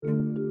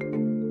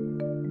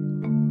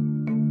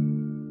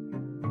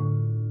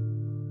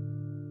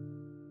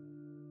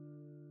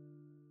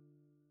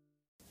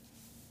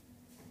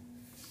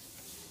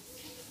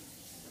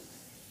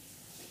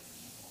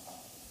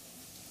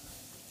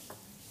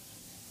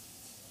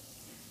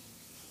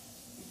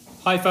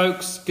Hi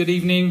folks, good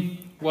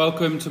evening.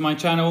 Welcome to my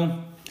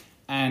channel,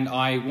 and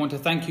I want to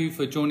thank you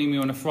for joining me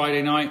on a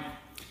Friday night.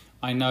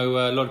 I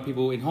know a lot of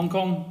people in Hong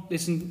Kong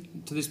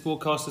listen to this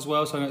broadcast as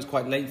well, so I know it's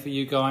quite late for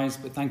you guys,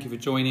 but thank you for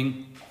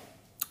joining.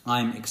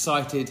 I'm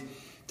excited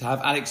to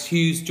have Alex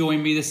Hughes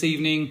join me this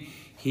evening.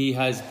 He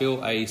has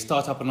built a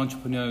startup and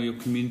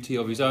entrepreneurial community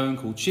of his own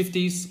called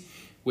Shifties,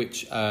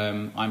 which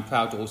I'm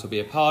proud to also be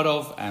a part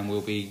of, and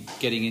we'll be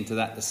getting into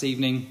that this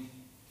evening.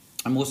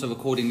 I'm also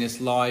recording this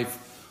live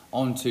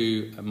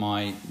onto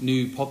my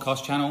new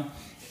podcast channel,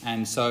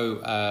 and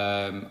so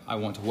I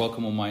want to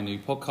welcome all my new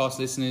podcast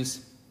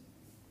listeners.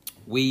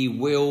 We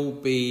will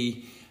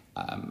be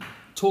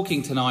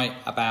talking tonight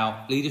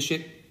about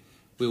leadership.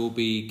 We will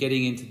be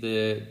getting into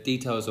the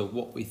details of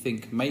what we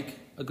think make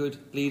a good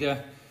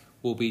leader.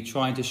 We'll be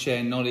trying to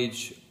share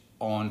knowledge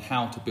on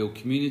how to build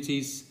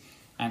communities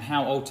and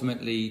how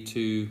ultimately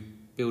to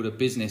build a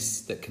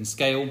business that can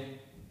scale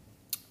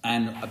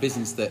and a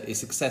business that is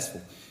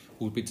successful.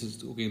 We'll be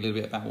talking a little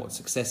bit about what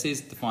success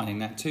is, defining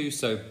that too,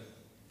 so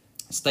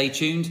stay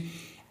tuned.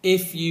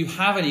 If you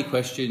have any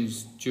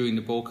questions during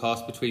the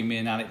broadcast between me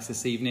and Alex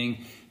this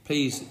evening,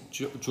 please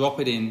drop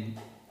it in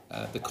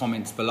the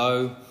comments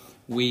below.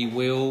 We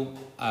will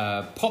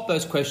pop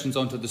those questions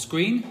onto the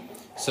screen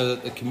so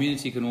that the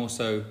community can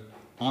also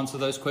answer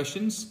those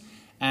questions.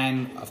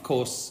 And of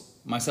course,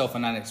 myself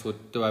and Alex will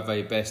do our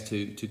very best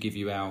to give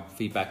you our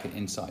feedback and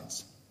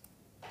insights.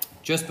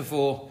 Just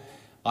before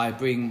I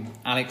bring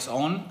Alex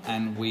on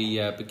and we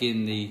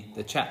begin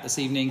the chat this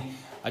evening,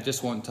 I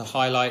just want to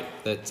highlight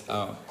that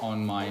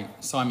on my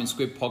Simon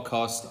Squibb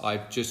podcast,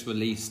 I've just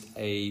released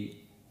a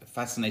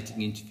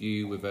fascinating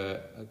interview with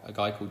a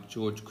guy called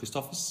George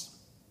Christophos.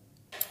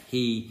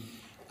 He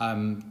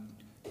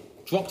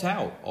dropped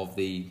out of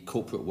the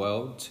corporate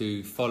world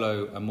to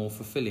follow a more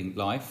fulfilling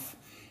life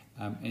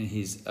in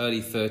his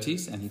early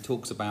 30s, and he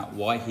talks about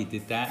why he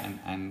did that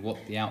and what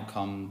the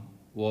outcome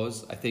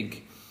was. I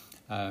think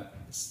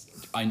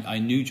I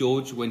knew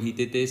George when he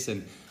did this,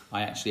 and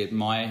I actually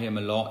admire him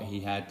a lot. He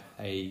had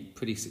a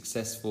pretty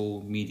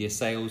successful media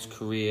sales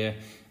career,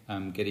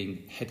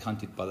 getting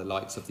headhunted by the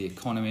likes of The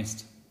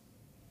Economist.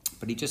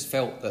 But he just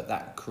felt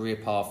that career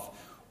path,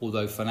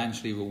 although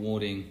financially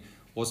rewarding,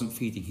 wasn't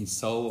feeding his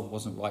soul or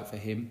wasn't right for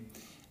him.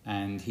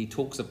 And he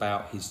talks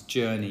about his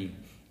journey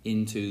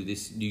into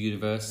this new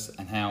universe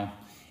and how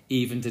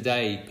even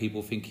today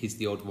people think he's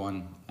the odd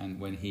one, and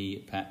when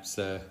he perhaps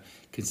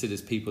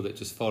considers people that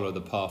just follow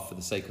the path for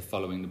the sake of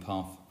following the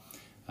path,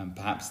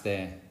 perhaps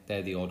they're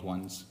the odd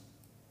ones.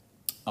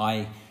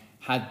 I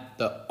had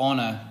the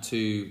honour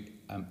to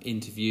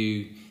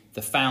interview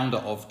the founder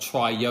of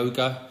Try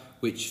Yoga,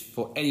 which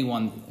for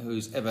anyone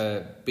who's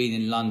ever been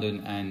in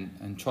London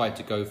and tried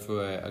to go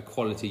for a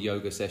quality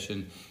yoga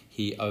session,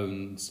 he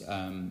owns,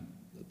 in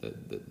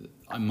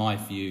my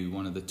view,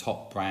 one of the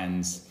top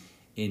brands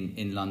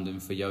in London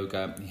for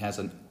yoga. He has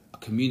a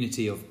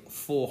community of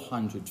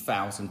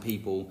 400,000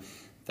 people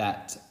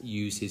that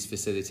use his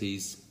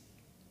facilities.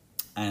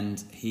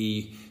 And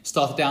he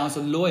started out as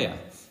a lawyer.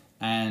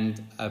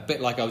 And a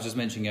bit like I was just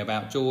mentioning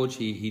about George,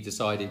 he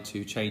decided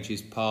to change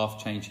his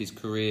path, change his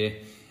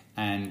career,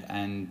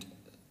 and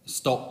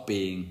stop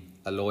being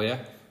a lawyer,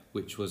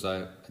 which was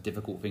a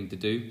difficult thing to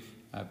do.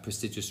 A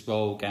prestigious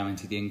role,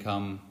 guaranteed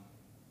income,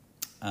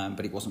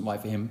 but it wasn't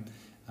right for him,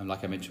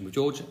 like I mentioned with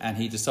George. And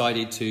he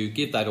decided to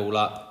give that all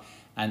up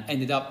and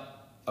ended up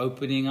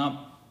opening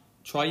up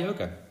Try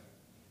Yoga.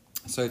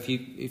 So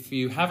if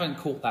you haven't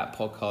caught that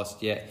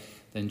podcast yet,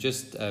 then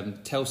just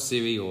tell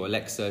Siri or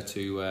Alexa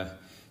to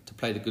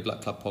play the Good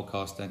Luck Club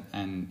podcast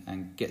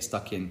and get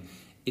stuck in.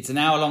 It's an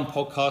hour-long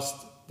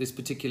podcast, this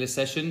particular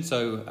session,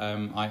 so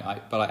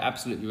but I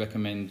absolutely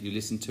recommend you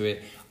listen to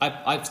it.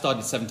 I've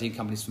started 17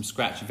 companies from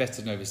scratch,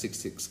 invested in over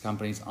 66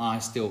 companies. I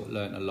still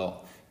learn a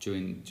lot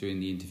during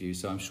the interview,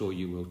 so I'm sure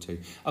you will too.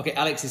 Okay,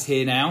 Alex is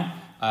here now.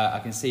 I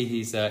can see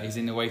he's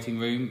in the waiting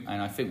room,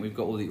 and I think we've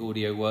got all the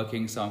audio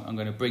working, so I'm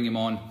going to bring him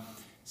on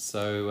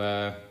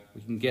so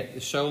we can get the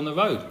show on the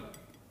road.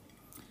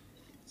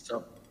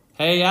 So,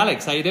 hey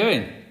Alex, how you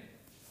doing?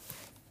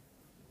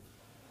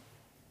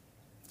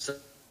 So,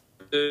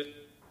 if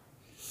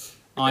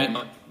I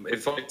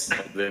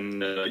stop,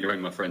 then you're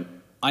in, my friend.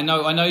 I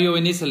know you're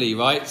in Italy,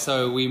 right?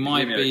 So we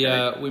might be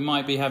okay? We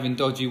might be having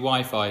dodgy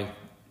Wi-Fi.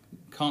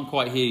 Can't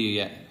quite hear you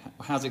yet.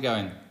 How's it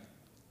going?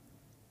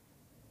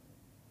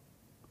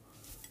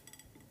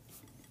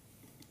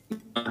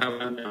 How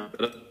about now?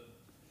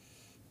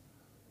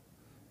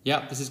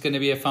 Yeah, this is going to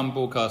be a fun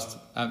broadcast.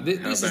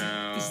 This is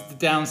the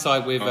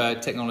downside with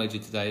technology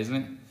today, isn't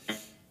it?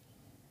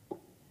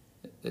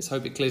 Let's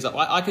hope it clears up.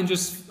 I can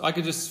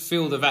just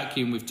fill the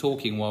vacuum with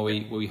talking while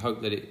we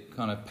hope that it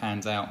kind of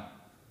pans out.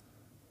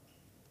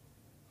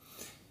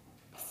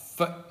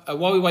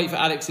 While we wait for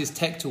Alex's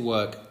tech to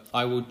work,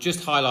 I will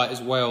just highlight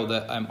as well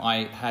that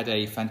I had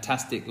a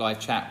fantastic live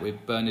chat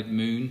with Bernard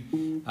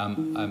Moon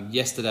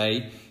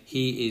yesterday.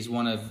 He is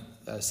one of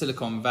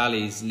Silicon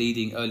Valley's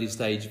leading early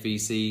stage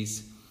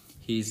VCs.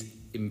 He's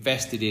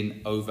invested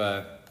in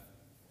over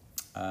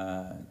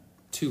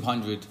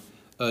 200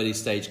 early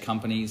stage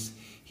companies.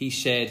 He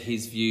shared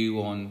his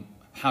view on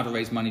how to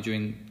raise money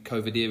during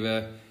COVID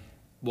era,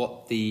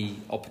 what the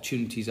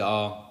opportunities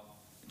are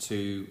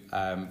to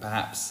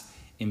perhaps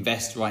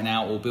invest right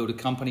now or build a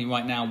company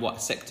right now,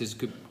 what sectors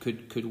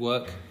could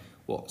work,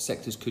 what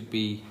sectors could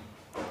be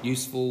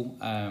useful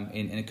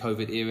in a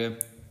COVID era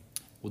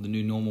or the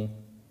new normal.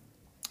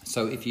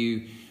 So if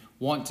you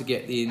want to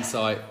get the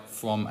insight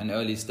from an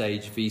early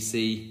stage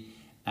VC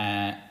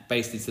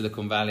based in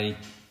Silicon Valley,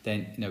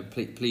 then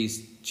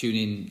please tune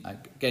in.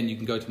 Again, you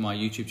can go to my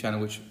YouTube channel,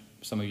 which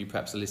some of you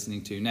perhaps are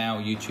listening to now,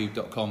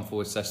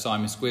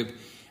 youtube.com/Simon Squibb,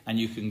 and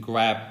you can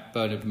grab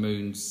Bernard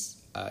Moon's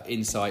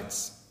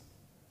insights,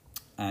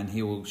 and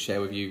he will share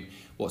with you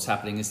what's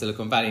happening in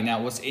Silicon Valley.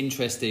 Now, what's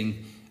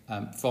interesting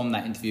from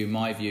that interview, in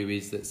my view,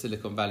 is that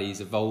Silicon Valley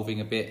is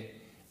evolving a bit,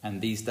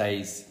 and these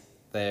days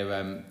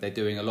they're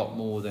doing a lot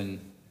more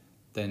than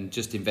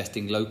just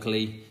investing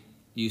locally.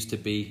 Used to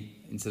be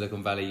in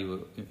Silicon Valley, you were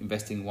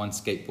investing one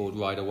skateboard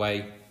ride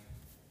away,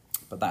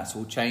 but that's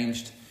all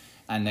changed,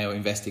 and they're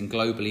investing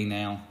globally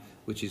now,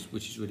 which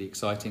is really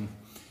exciting.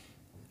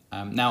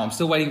 Now I'm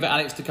still waiting for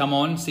Alex to come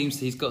on. Seems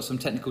he's got some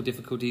technical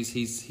difficulties.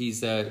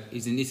 He's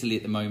in Italy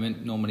at the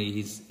moment. Normally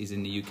he's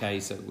in the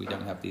UK, so we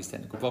don't have these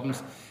technical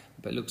problems.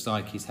 But it looks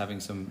like he's having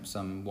some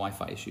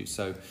Wi-Fi issues.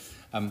 So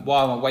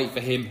while I wait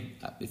for him,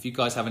 if you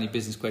guys have any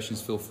business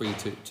questions, feel free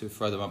to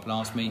throw them up and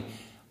ask me.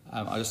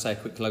 I'll just say a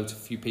quick hello to a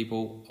few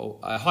people.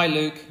 Hi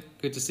Luke,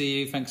 good to see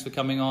you. Thanks for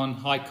coming on.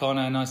 Hi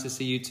Connor, nice to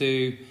see you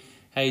too.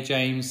 Hey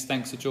James,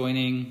 thanks for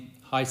joining.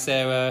 Hi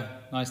Sarah,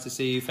 nice to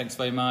see you. Thanks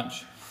very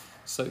much.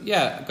 So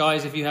yeah,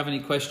 guys, if you have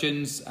any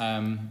questions,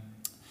 and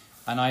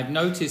I've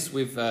noticed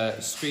with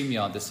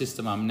StreamYard, the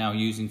system I'm now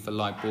using for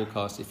live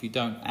broadcast, if you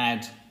don't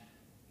add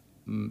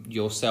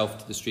yourself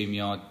to the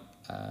StreamYard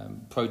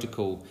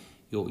protocol,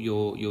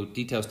 your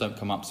details don't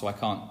come up, so I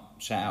can't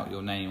shout out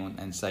your name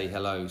and say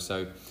hello.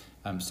 So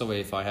I'm sorry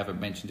if I haven't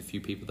mentioned a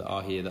few people that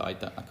are here that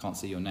I can't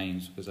see your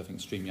names, because I think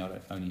StreamYard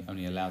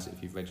only allows it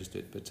if you've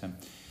registered.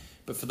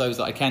 But for those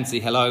that I can see,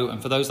 hello,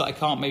 and for those that I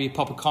can't, maybe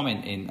pop a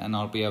comment in, and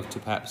I'll be able to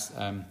perhaps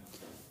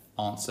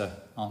answer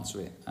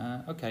it.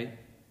 Okay.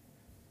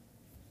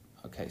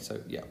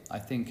 So yeah, I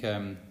think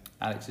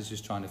Alex is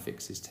just trying to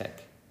fix his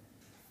tech.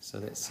 So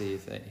let's see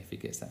if he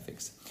gets that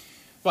fixed.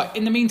 Right.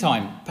 In the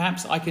meantime,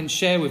 perhaps I can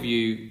share with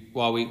you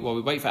while we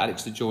wait for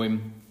Alex to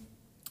join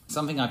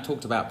something I've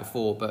talked about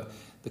before, but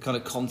the kind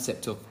of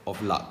concept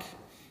of luck.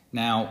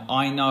 Now,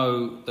 I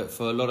know that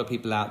for a lot of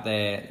people out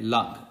there,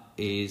 luck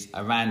is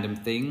a random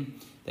thing.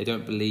 They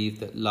don't believe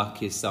that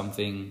luck is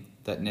something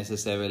that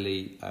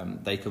necessarily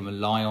they can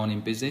rely on in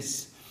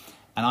business.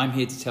 And I'm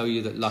here to tell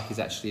you that luck is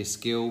actually a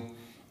skill,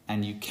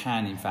 and you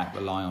can, in fact,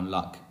 rely on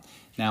luck.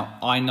 Now,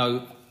 I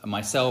know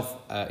myself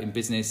in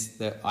business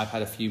that I've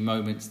had a few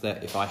moments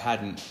that if I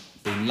hadn't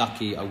been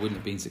lucky, I wouldn't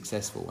have been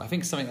successful. I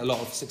think something a lot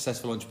of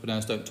successful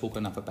entrepreneurs don't talk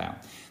enough about.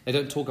 They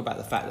don't talk about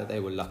the fact that they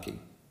were lucky.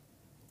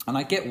 And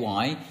I get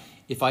why.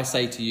 If I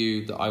say to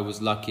you that I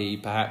was lucky,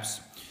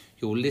 perhaps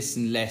you'll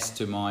listen less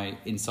to my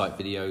insight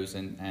videos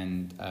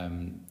and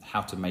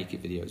how to make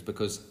it videos,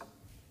 because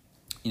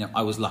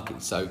I was lucky.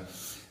 So,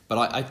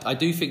 but I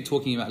do think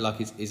talking about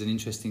luck is an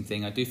interesting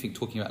thing. I do think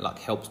talking about luck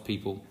helps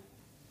people.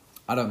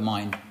 I don't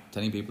mind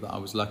telling people that I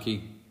was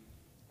lucky.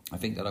 I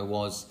think that I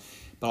was,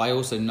 but I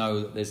also know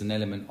that there's an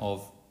element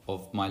of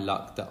my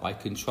luck that I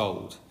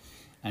controlled.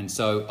 And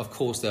so, of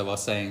course, there are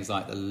sayings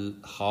like the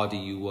harder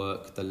you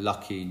work, the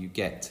luckier you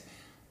get.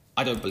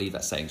 I don't believe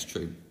that saying's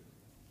true.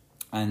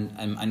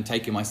 And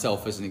taking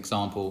myself as an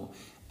example,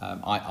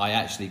 I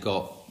actually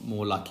got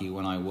more lucky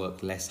when I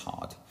worked less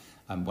hard.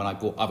 When I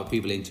brought other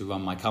people in to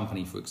run my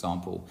company, for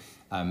example,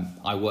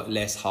 I worked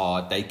less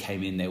hard. They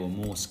came in, they were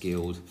more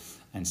skilled.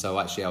 And so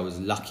actually I was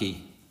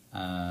lucky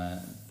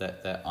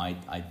that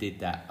I did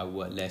that. I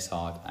worked less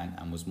hard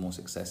and was more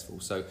successful.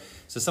 So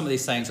some of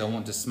these sayings I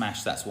want to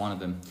smash, that's one of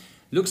them.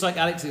 Looks like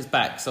Alex is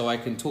back, so I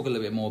can talk a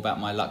little bit more about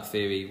my luck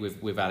theory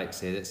with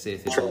Alex here. Let's see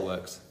if this all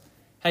works.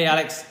 Hey,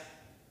 Alex.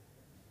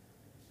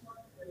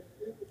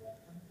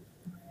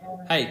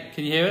 Hey,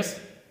 can you hear us?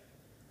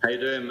 How you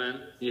doing, man?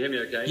 Can you hear me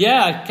okay?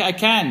 Yeah, I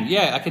can.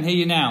 Yeah, I can hear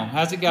you now.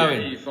 How's it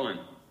going? Yeah, you're fine.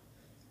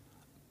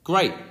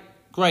 Great.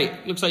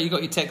 Looks like you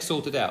got your tech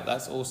sorted out.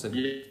 That's awesome.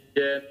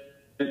 Yeah.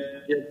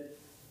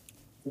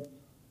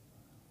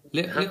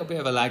 Little bit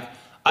of a lag.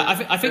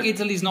 I think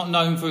Italy's not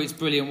known for its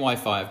brilliant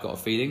Wi-Fi, I've got a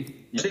feeling.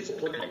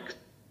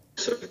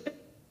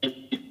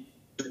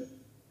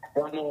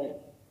 One more,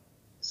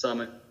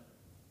 Simon.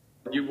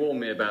 You warned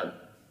me about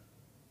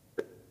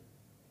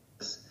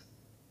this.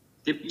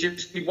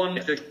 Just give me one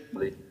extra.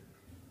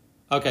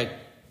 Okay,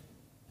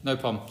 no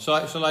problem.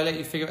 Shall I let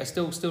you figure it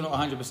out? Still not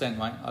 100%,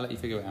 right? I'll let you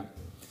figure it out.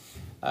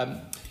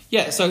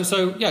 So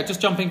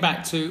just jumping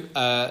back to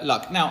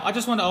luck. Now, I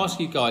just want to ask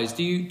you guys,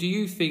 do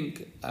you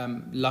think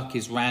luck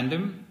is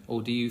random,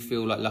 or do you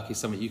feel like luck is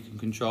something you can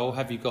control?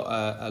 Have you got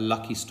a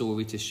lucky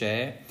story to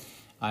share?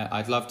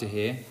 I'd love to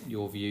hear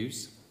your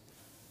views.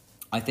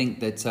 I think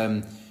that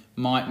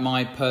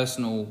my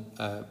personal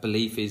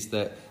belief is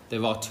that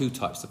there are two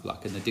types of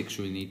luck, and the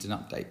dictionary needs an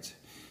update.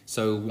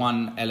 So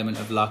one element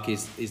of luck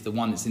is the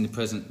one that's in the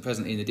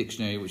present in the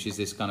dictionary, which is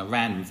this kind of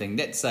random thing.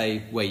 Let's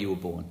say where you were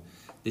born.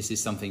 This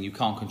is something you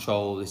can't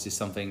control. This is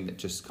something that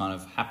just kind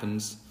of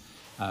happens.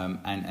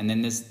 And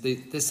then there's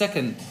the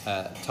second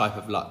type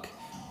of luck,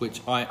 which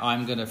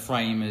I'm going to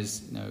frame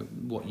as, you know,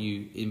 what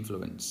you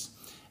influence.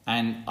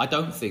 And I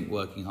don't think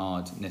working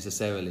hard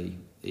necessarily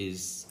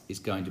is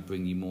going to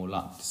bring you more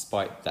luck,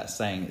 despite that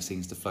saying that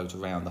seems to float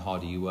around, the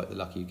harder you work, the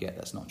luckier you get.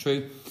 That's not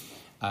true.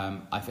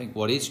 I think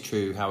what is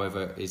true,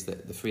 however, is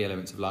that the three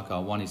elements of luck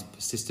are: one is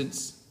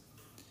persistence.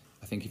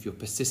 I think if you're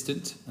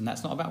persistent, and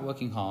that's not about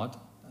working hard,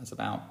 that's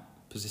about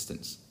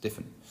persistence,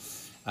 different.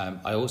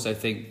 I also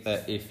think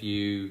that if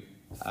you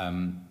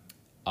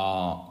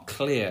are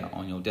clear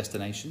on your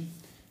destination,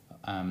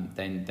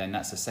 then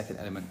that's the second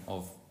element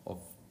of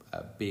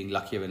being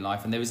luckier in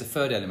life. And there is a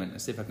third element.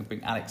 Let's see if I can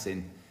bring Alex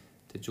in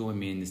to join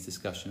me in this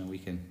discussion, and we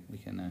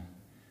can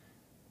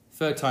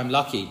third time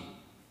lucky,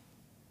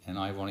 an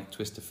ironic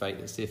twist of fate.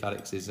 Let's see if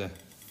Alex is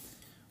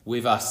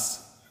with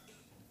us.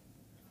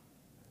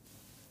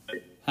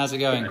 How's it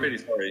going? I'm really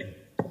sorry.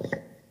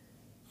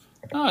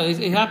 Oh,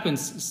 it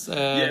happens.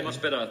 Yeah,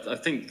 much better. I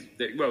think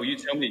that, well, you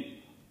tell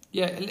me.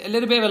 Yeah, a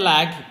little bit of a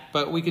lag,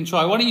 but we can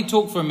try. Why don't you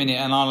talk for a minute,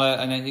 and I'll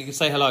and then you can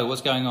say hello.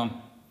 What's going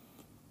on?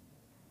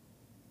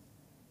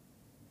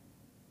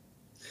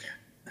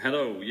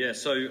 Hello. Yeah,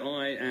 so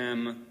I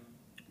am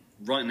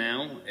right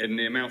now in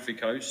the Amalfi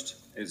Coast.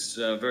 It's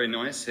very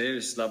nice here.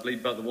 It's lovely,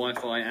 but the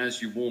Wi-Fi,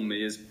 as you warned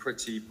me, is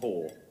pretty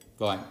poor.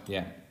 Right.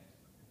 Yeah.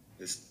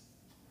 It's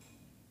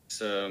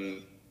yeah.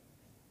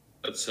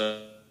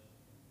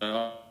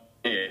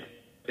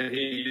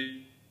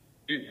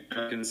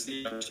 I can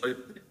see.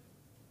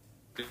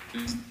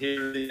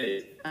 Here it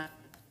is.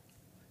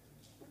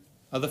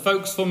 Are the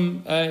folks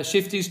from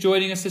Shifties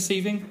joining us this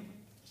evening?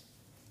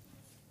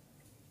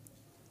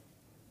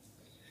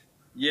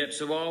 Yep.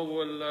 So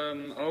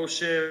I'll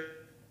share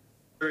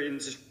it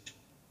into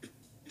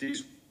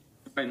these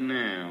right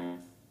now.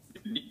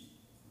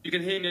 You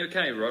can hear me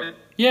okay, right?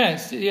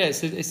 Yes.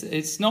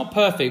 It's not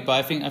perfect, but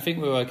I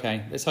think we're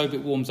okay. Let's hope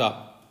it warms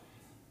up.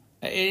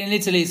 In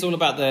Italy, it's all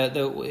about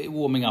the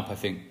warming up, I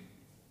think.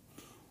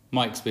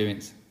 My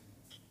experience.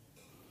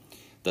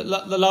 The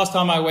last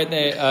time I went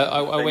there,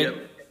 I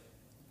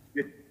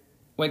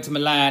went to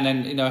Milan,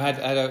 and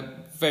had a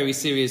very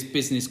serious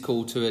business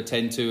call to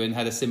attend to, and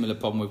had a similar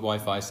problem with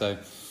Wi-Fi. So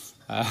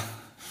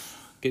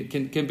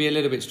can be a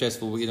little bit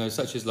stressful, but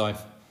such is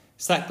life.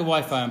 Sack the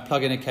Wi-Fi and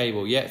plug in a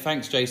cable. Yeah,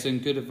 thanks, Jason.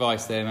 Good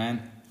advice there,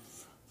 man.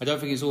 I don't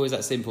think it's always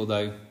that simple,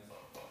 though.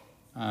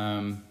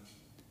 But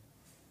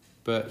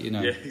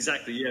Yeah,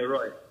 exactly. Yeah,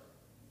 right.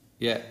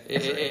 Yeah.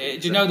 Do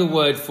you know the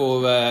word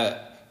for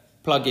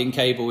plug-in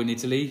cable in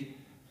Italy?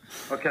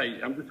 Okay,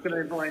 I'm just going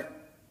to invite.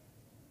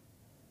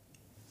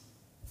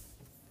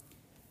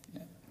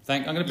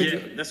 I'm going to put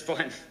you. That's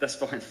fine. That's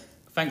fine.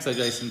 Thanks, though,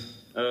 Jason.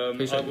 I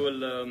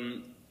will.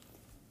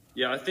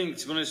 I think,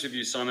 to be honest with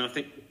you, Simon, I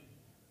think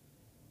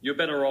you're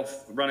better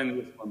off running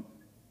this one.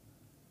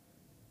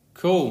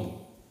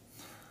 Cool.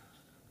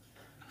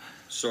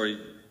 Sorry,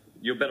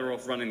 you're better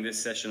off running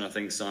this session, I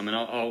think, Simon.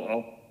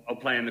 I'll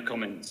play in the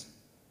comments.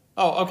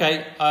 Oh,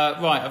 okay.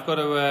 Right, I've got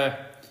to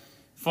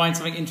find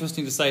something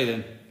interesting to say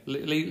then.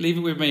 Leave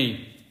it with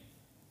me.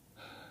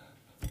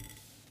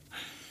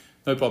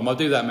 No problem. I'll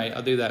do that, mate.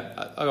 I'll do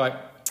that. All right.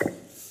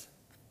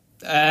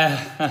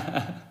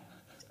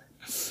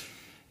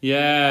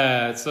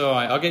 Yeah, it's all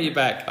right. I'll get you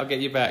back.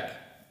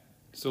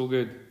 It's all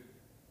good.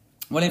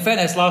 Well, in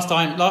fairness, last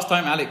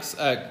time Alex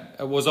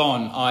was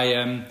on,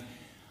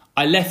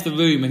 I left the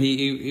room, and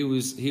he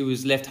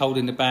was left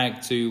holding the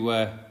bag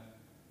to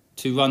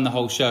run the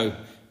whole show.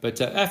 But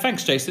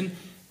thanks, Jason.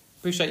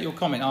 Appreciate your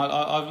comment.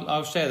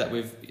 I'll share that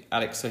with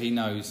Alex so he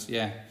knows.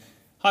 Yeah.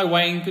 Hi,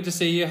 Wayne. Good to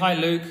see you. Hi,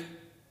 Luke.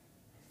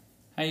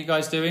 How you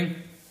guys doing?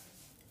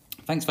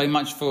 Thanks very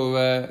much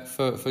for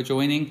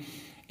joining.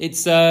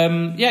 It's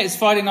it's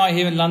Friday night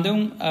here in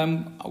London.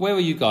 Where are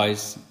you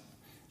guys?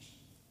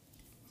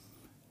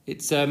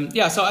 It's So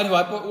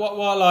anyway,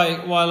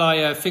 while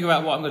I figure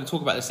out what I'm going to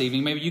talk about this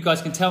evening, maybe you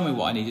guys can tell me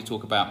what I need to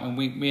talk about. And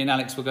me and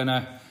Alex were going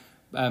to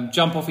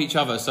jump off each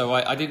other, so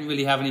I didn't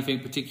really have anything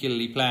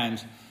particularly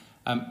planned.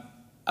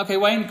 Okay,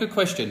 Wayne, good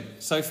question.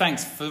 So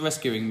thanks for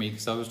rescuing me.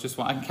 So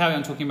I can carry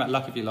on talking about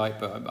luck if you like,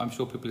 but I'm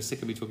sure people are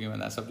sick of me talking about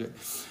that subject.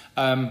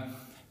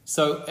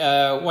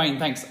 Wayne,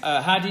 thanks.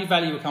 How do you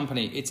value a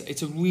company?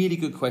 It's a really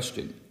good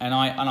question, and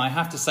I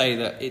have to say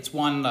that it's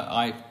one that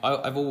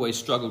I've always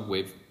struggled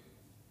with.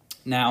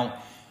 Now,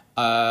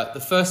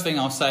 the first thing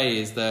I'll say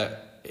is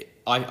that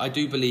I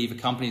do believe a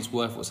company is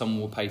worth what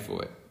someone will pay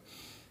for it.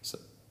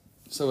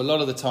 So a lot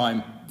of the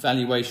time,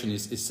 valuation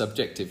is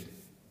subjective.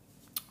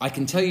 I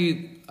can tell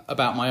you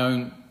about my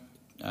own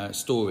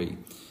story.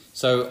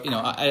 So,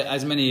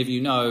 as many of you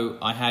know,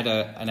 I had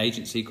an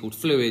agency called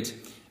Fluid,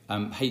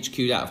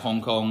 HQ'd out of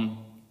Hong Kong.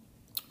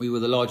 We were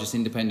the largest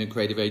independent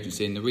creative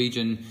agency in the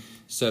region,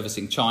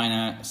 servicing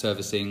China,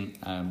 servicing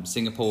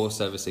Singapore,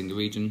 servicing the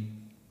region.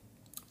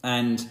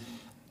 And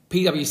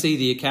PwC,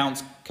 the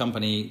accounts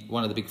company,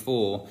 one of the big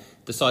four,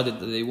 decided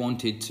that they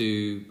wanted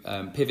to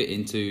pivot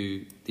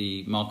into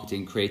the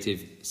marketing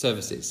creative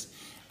services.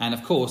 And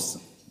of course,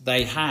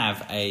 they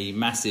have a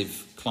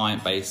massive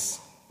client base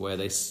where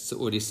they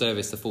already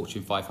service the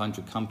Fortune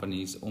 500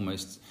 companies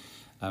almost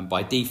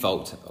by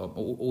default.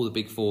 All the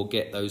big four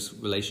get those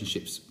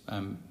relationships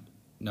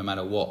no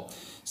matter what.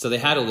 So they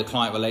had all the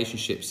client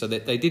relationships, so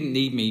that they didn't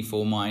need me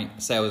for my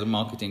sales and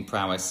marketing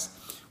prowess.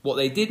 What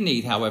they did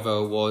need,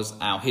 however, was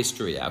our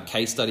history, our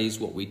case studies,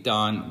 what we'd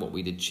done, what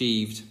we'd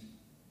achieved,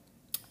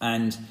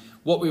 and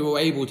what we were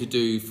able to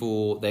do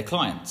for their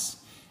clients,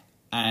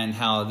 and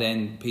how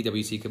then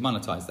PwC could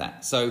monetize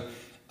that. So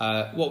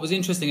what was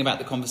interesting about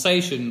the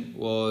conversation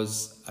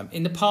was,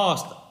 in the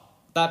past,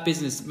 that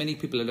business, many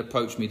people had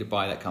approached me to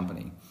buy that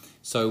company.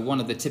 So one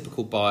of the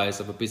typical buyers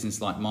of a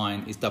business like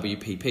mine is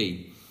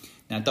WPP.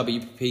 Now,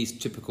 WPP's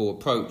typical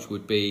approach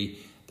would be,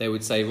 they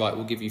would say, right,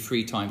 we'll give you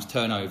 3 times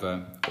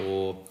turnover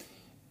or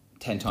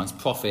 10 times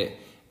profit,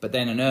 but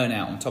then an earn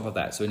out on top of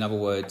that. So in other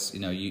words,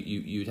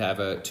 you'd have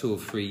a 2 or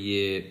 3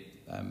 year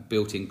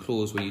built-in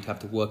clause where you'd have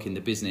to work in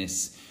the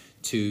business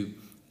to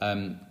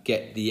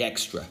get the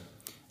extra.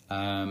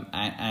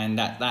 And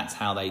that's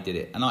how they did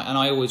it. And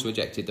I always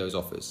rejected those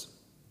offers.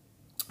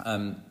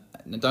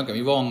 Don't get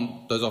me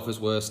wrong, those offers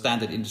were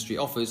standard industry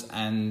offers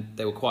and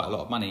they were quite a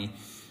lot of money.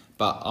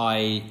 But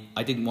I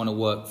didn't want to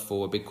work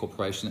for a big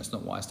corporation. That's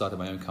not why I started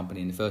my own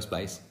company in the first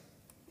place.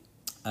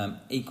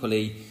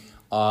 Equally,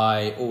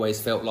 I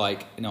always felt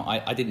like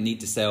I didn't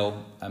need to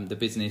sell. The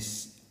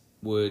business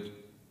would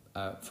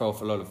throw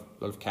off a lot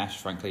of cash,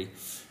 frankly.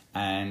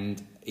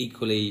 And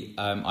equally,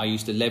 I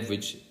used to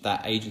leverage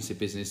that agency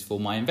business for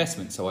my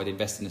investment. So I'd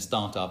invest in a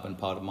startup, and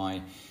part of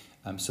my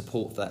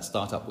support for that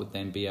startup would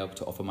then be able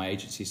to offer my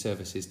agency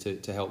services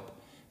to help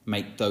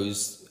make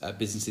those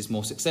businesses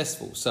more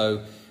successful.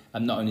 So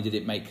not only did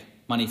it make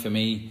money for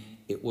me,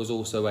 it was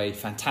also a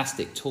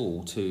fantastic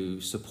tool to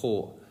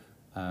support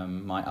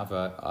my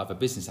other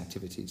business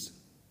activities.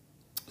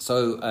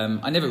 So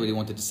I never really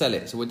wanted to sell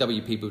it. So when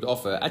WPP would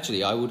offer,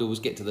 actually I would always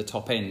get to the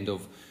top end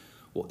of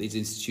what these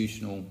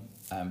institutional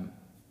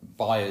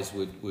buyers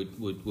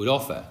would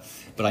offer,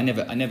 but I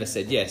never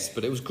said yes.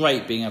 But it was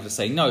great being able to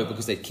say no,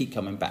 because they'd keep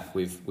coming back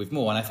with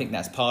more. And I think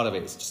that's part of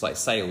it. It's just like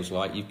sales,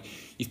 right?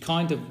 You've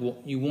kind of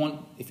what you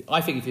want.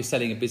 I think if you're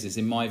selling a business,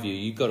 in my view,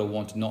 you've got to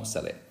want to not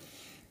sell it.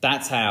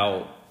 That's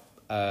how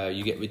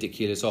you get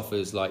ridiculous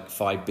offers like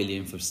 5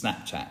 billion for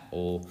Snapchat,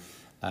 or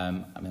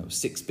it was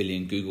 6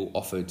 billion Google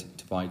offered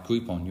to buy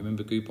Groupon. You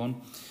remember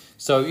Groupon?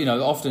 So,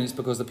 often it's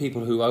because the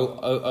people who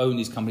own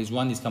these companies,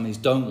 run these companies,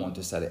 don't want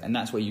to sell it. And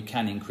that's where you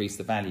can increase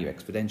the value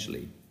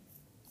exponentially.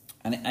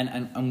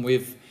 And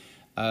with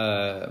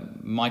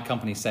my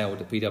company sale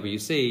to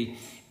PwC,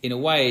 in a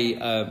way,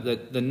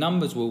 the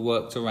numbers were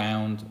worked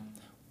around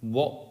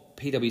what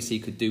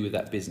PwC could do with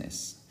that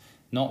business,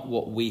 not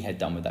what we had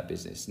done with that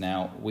business.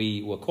 Now,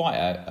 we were quite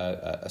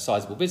a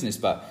sizable business,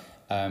 but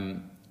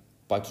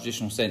by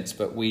traditional sense,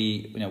 but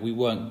we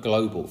weren't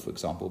global, for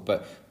example.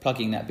 But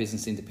plugging that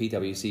business into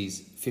PwC's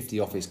 50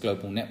 office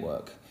global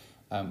network,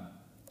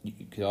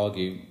 you could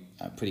argue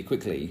pretty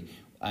quickly,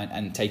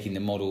 and taking the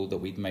model that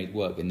we'd made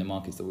work in the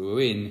markets that we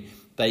were in,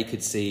 they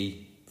could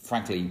see,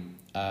 frankly,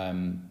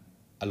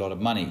 a lot of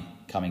money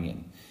coming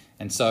in.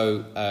 And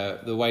so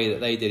the way that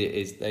they did it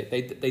is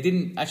they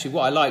didn't actually.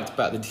 What I liked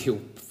about the deal,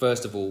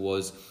 first of all,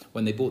 was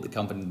when they bought the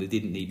company, they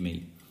didn't need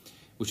me,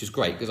 which was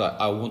great, because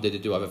I wanted to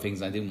do other things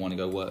and I didn't want to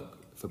go work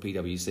for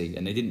PwC,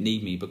 and they didn't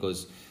need me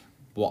because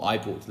what I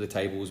brought to the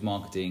table was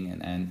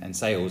marketing and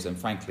sales, and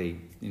frankly,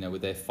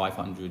 with their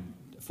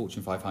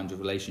Fortune 500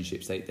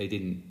 relationships, they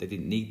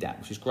didn't need that,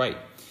 which is great.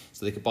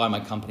 So they could buy my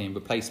company and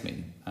replace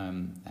me,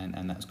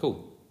 and that's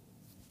cool.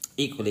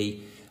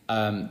 Equally,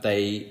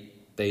 they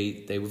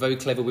were very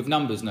clever with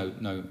numbers.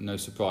 No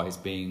surprise,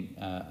 being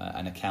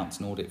an accounts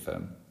and audit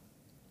firm.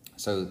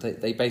 So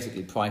they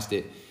basically priced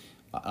it.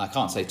 I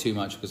can't say too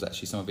much because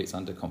actually some of it's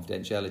under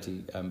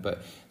confidentiality,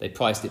 but they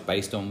priced it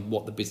based on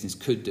what the business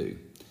could do.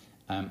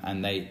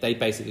 And they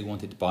basically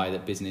wanted to buy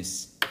that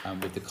business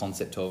with the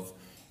concept of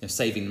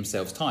saving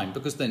themselves time,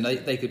 because then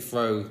they could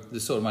throw the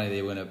sort of money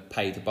they were going to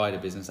pay to buy the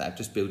business at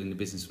just building the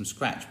business from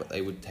scratch, but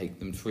they would take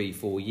them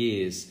 3-4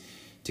 years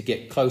to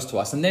get close to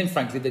us. And then,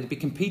 frankly, they'd be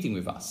competing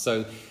with us.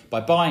 So by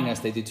buying us,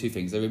 they did two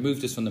things. They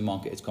removed us from the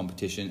market as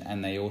competition,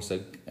 and they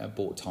also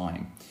bought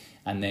time.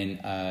 And then,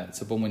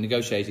 so when we're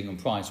negotiating on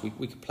price,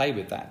 we could play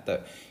with that.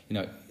 That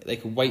they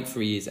could wait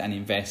 3 years and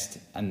invest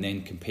and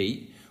then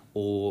compete,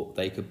 or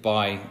they could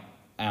buy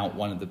out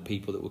one of the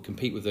people that would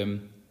compete with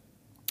them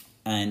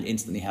and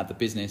instantly have the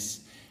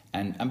business.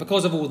 And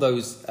because of all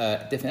those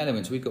different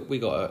elements, we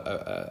got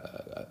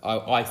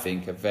I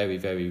think a very,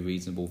 very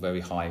reasonable, very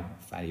high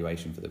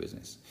valuation for the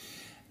business.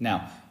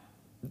 Now,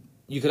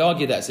 you could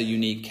argue that's a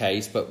unique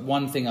case, but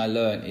one thing I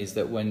learned is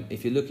that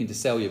if you're looking to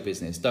sell your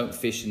business, don't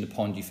fish in the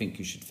pond you think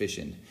you should fish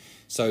in.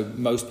 So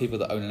most people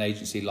that own an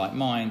agency like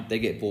mine, they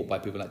get bought by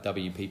people like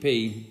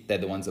WPP. They're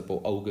the ones that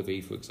bought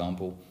Ogilvy, for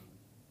example.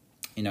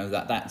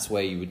 That's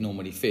where you would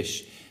normally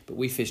fish. But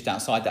we fished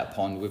outside that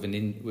pond with an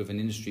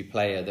industry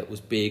player that was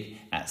big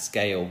at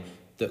scale,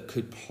 that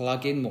could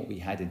plug in what we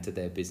had into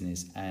their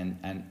business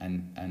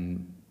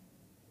and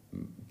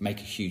make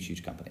a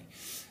huge company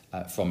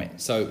from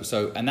it.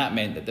 So and that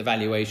meant that the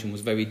valuation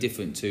was very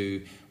different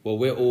to, well,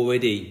 we're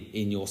already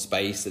in your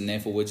space and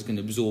therefore we're just going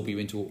to absorb you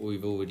into what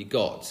we've already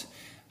got.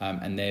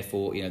 And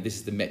therefore, this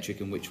is the metric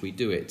in which we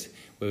do it.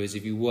 Whereas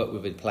if you work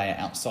with a player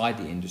outside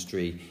the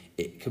industry,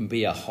 it can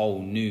be a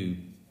whole new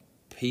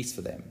piece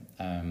for them.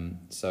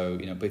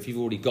 But if you've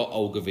already got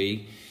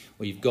Ogilvy,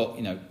 or you've got,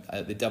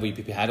 the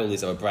WPP had all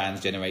these other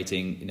brands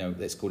generating,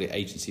 let's call it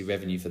agency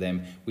revenue for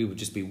them, we would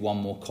just be one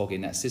more cog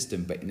in that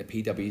system. But in the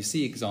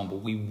PwC example,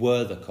 we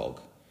were the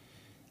cog.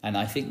 And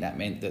I think that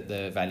meant that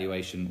the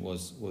valuation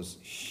was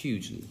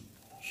hugely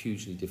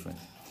different.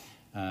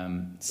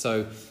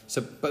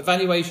 But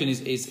valuation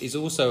is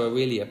also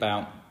really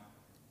about,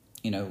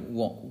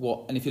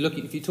 what, and if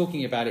you're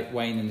talking about it,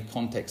 Wayne, in the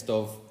context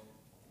of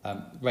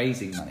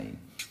raising money,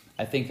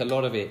 I think a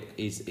lot of it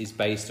is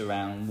based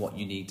around what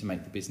you need to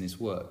make the business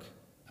work.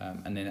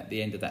 And then at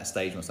the end of that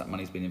stage, once that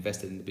money's been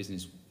invested in the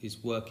business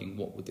is working,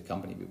 what would the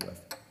company be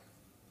worth?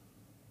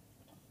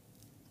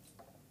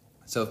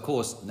 So, of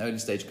course, in early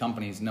stage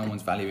companies, no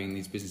one's valuing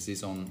these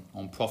businesses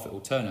on profit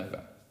or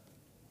turnover.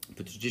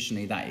 But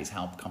traditionally, that is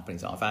how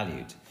companies are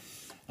valued.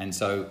 And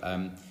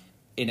so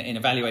in a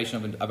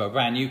valuation of a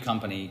brand new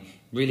company,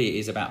 really it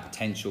is about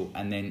potential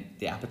and then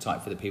the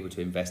appetite for the people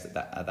to invest at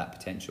that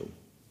potential.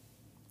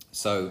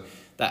 So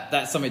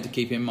that's something to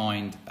keep in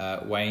mind,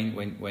 Wayne,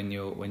 when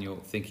you're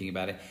thinking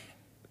about it.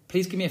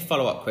 Please give me a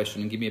follow-up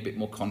question and give me a bit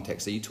more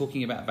context. Are you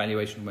talking about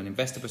valuation from an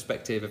investor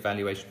perspective, a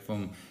valuation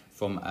from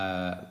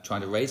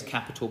trying to raise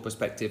capital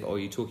perspective, or are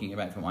you talking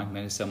about from I'm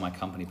going to sell my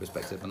company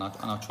perspective? And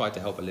I'll try to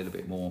help a little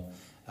bit more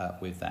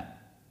with that.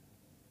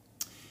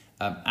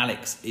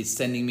 Alex is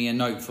sending me a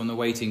note from the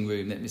waiting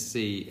room. Let me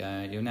see.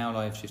 You're now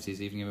live shift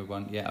this evening,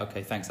 everyone. Yeah,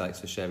 okay. Thanks, Alex,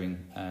 for sharing.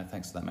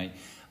 Thanks for that, mate.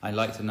 I'd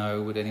like to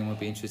know, would anyone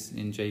be interested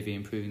in JV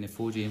improving the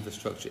 4G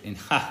infrastructure in...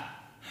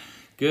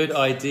 Good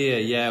idea.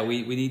 Yeah,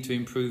 we need to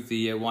improve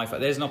the Wi-Fi.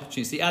 There's an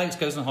opportunity. See, Alex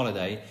goes on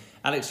holiday.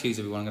 Alex Hughes,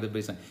 everyone, I'm going to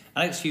be saying.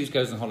 Alex Hughes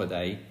goes on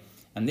holiday.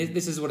 And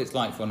this is what it's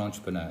like for an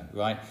entrepreneur,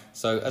 right?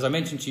 So as I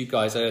mentioned to you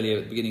guys earlier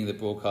at the beginning of the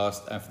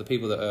broadcast, for the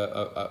people that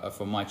are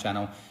from my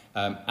channel,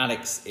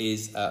 Alex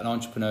is an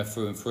entrepreneur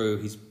through and through.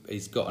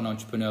 He's got an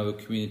entrepreneurial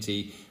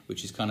community,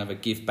 which is kind of a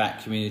give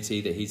back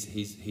community that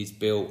he's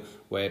built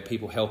where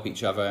people help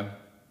each other.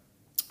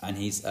 And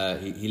he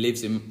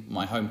lives in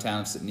my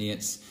hometown of St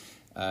Neots,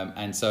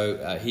 and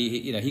so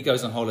he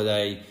goes on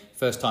holiday.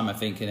 First time I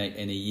think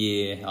in a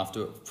year,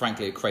 after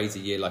frankly a crazy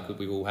year like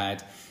we've all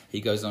had. He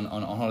goes on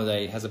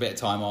holiday, has a bit of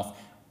time off.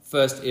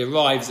 First, he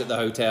arrives at the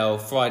hotel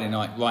Friday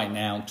night, right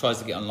now, tries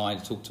to get online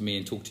to talk to me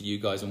and talk to you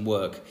guys and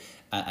work.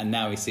 And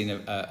now he's seen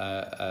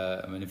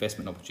an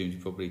investment opportunity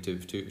probably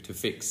to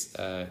fix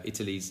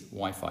Italy's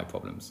Wi-Fi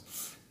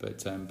problems.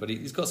 But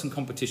he's got some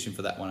competition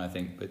for that one, I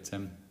think.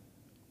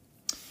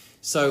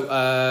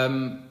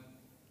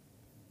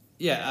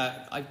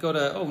 I've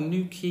got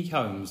New Key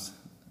Homes.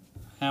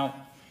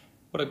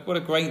 What a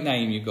great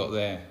name you've got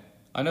there.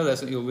 I know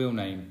that's not your real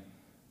name.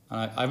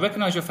 I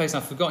recognise your face,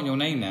 and I've forgotten your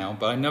name now,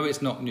 but I know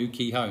it's not New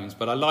Key Homes,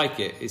 but I like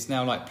it. It's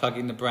now like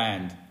plugging the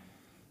brand.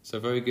 So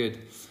very good.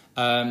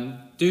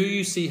 Do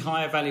you see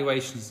higher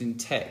valuations in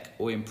tech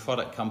or in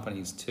product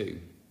companies too?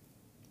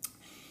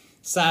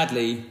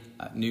 Sadly,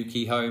 New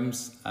Key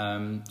Homes,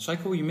 should I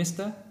call you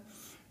Mr.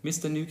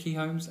 New Key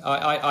Homes?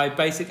 I'm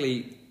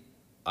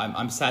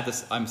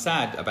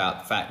sad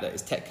about the fact that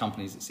it's tech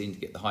companies that seem to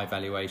get the high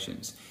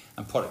valuations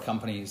and product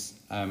companies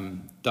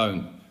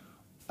don't.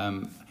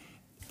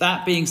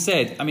 That being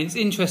said, I mean, it's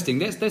interesting.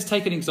 Let's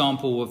take an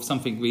example of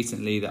something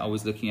recently that I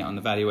was looking at on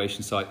the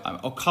valuation side.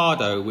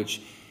 Ocado,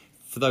 which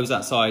for those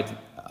outside,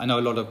 I know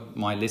a lot of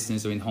my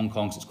listeners are in Hong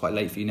Kong, so it's quite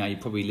late for you now. You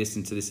probably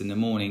listen to this in the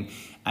morning.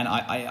 And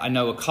I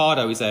know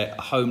Ocado is a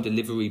home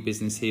delivery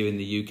business here in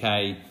the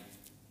UK.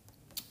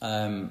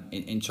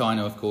 In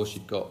China, of course,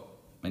 you've got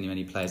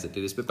many players that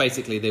do this. But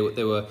basically, they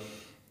were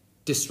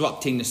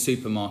disrupting the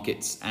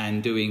supermarkets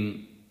and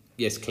doing...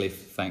 Yes,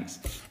 Cliff, thanks.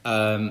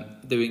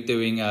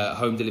 Doing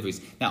home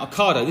deliveries. Now,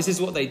 Ocado, this is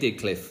what they did,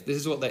 Cliff. This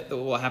is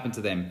what happened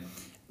to them.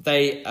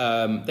 They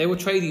were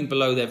trading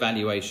below their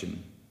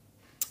valuation,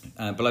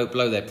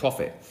 below their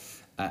profit,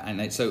 and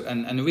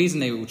the reason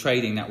they were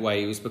trading that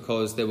way was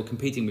because they were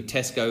competing with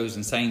Tesco's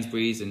and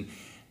Sainsbury's, and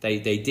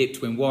they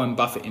dipped when Warren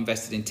Buffett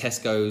invested in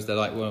Tesco's. They're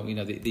like, well,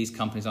 these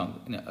companies are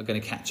going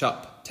to catch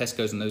up.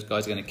 Tesco's and those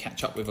guys are going to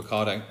catch up with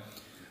Ocado,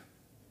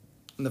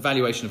 and the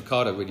valuation of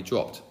Ocado really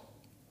dropped.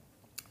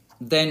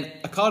 Then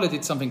Ocado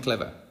did something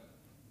clever.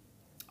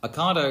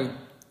 Ocado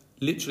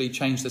literally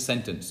changed the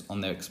sentence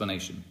on their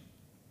explanation.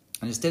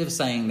 And instead of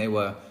saying they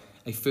were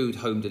a food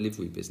home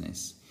delivery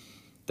business,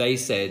 they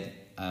said,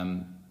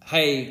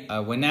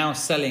 we're now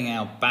selling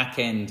our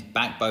back-end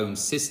backbone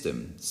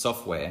system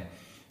software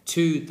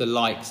to the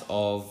likes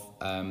of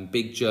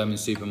big German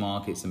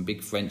supermarkets and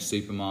big French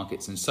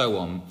supermarkets and so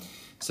on.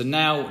 So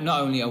now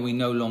not only are we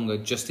no longer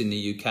just in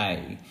the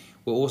UK,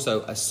 we're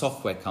also a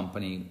software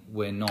company.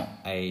 We're not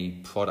a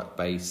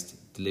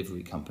product-based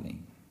delivery company.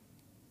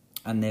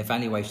 and their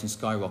valuation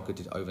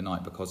skyrocketed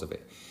overnight because of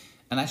it.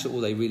 And actually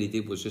all they really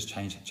did was just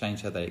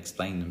change how they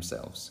explain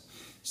themselves.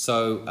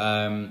 So,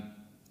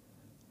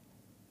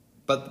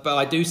 but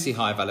I do see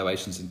higher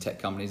valuations in tech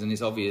companies, and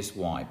it's obvious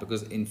why,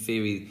 because in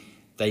theory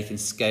they can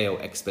scale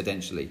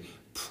exponentially.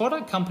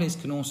 Product companies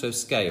can also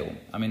scale.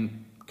 I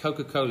mean,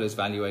 Coca-Cola's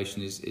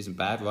valuation isn't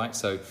bad, right?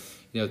 So,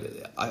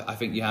 I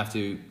think you have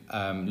to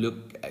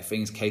look at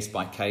things case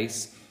by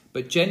case.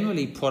 But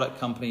generally, product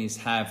companies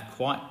have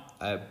quite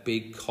a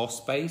big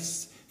cost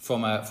base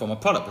from a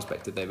product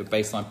perspective. They have a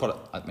baseline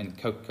product. I mean,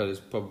 Coca-Cola is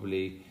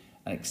probably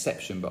an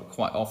exception, but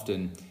quite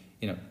often,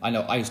 I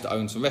know I used to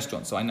own some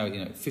restaurants, so I know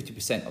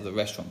 50% of the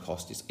restaurant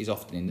cost is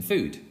often in the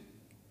food.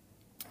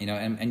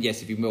 And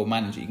yes, if you will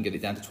manage it, you can get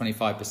it down to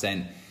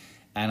 25%.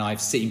 And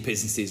I've seen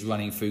businesses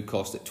running food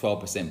costs at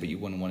 12%, but you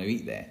wouldn't want to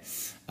eat there.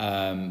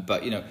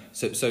 But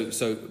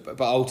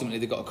ultimately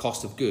they've got a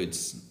cost of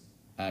goods,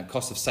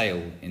 cost of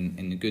sale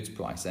in the goods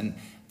price, and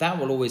that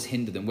will always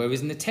hinder them.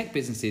 Whereas in the tech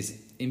businesses,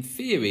 in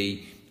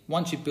theory,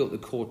 once you've built the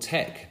core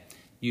tech,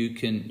 you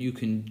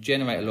can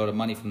generate a lot of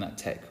money from that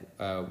tech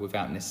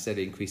without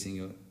necessarily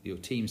increasing your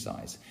team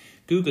size.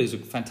 Google is a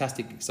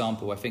fantastic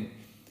example. I think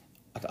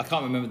I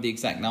can't remember the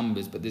exact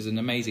numbers, but there's an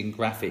amazing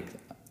graphic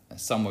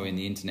somewhere in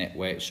the internet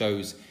where it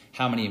shows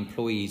how many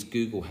employees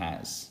Google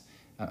has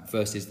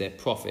versus their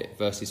profit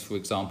versus, for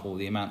example,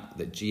 the amount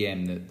that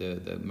GM,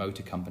 the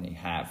motor company,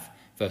 have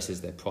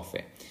versus their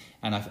profit.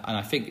 And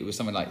I think it was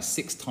something like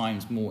 6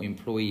 times more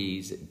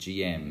employees at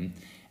GM,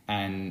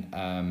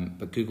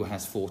 but Google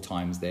has 4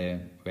 times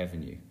their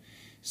revenue.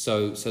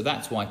 So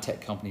that's why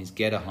tech companies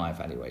get a higher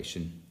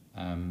valuation.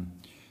 And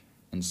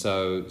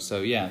so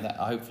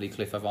yeah, hopefully,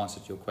 Cliff, I've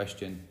answered your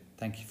question.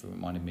 Thank you for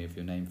reminding me of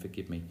your name.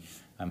 Forgive me.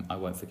 I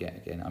won't forget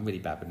again. I'm really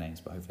bad with names,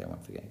 but hopefully I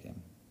won't forget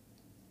again.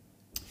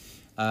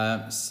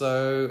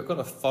 So I've got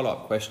a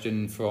follow-up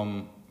question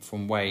from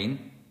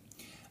Wayne.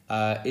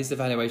 Is the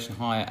valuation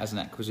higher as an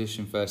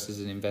acquisition versus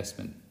an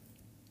investment?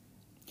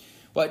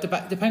 Well,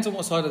 it depends on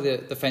what side of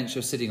the fence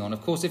you're sitting on.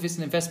 Of course, if it's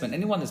an investment,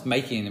 anyone that's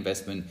making an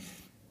investment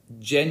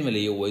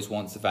generally always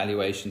wants the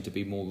valuation to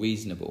be more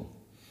reasonable.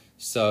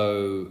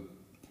 So,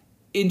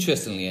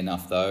 interestingly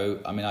enough, though,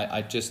 I mean,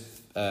 I just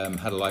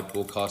had a live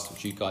broadcast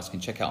which you guys can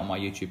check out on my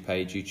YouTube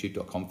page,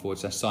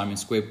 youtube.com/Simon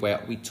Squibb,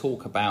 where we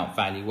talk about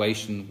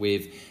valuation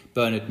with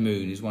Bernard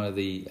Moon, who's one of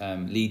the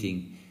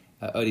leading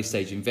early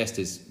stage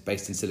investors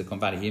based in Silicon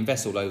Valley. He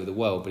invests all over the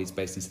world, but he's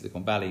based in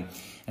Silicon Valley.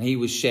 And he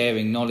was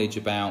sharing knowledge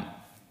about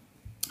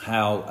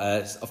how,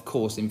 of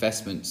course,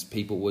 investments,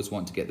 people always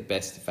want to get the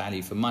best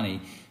value for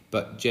money,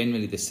 but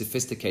generally the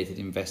sophisticated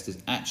investors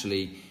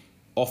actually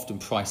often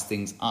price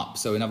things up.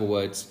 So in other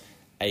words,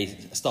 a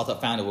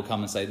startup founder will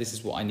come and say, this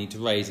is what I need to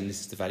raise and this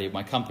is the value of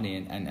my company.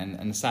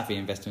 And the savvy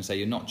investor will say,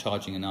 you're not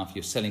charging enough,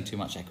 you're selling too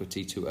much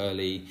equity too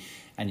early,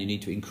 and you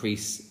need to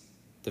increase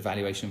the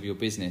valuation of your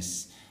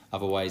business.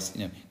 Otherwise,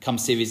 come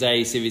Series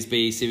A, Series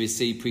B, Series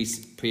C,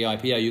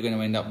 pre-IPO, you're going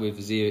to end up with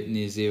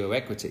near zero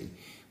equity,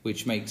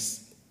 which makes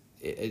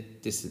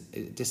it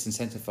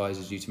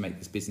disincentivizes you to make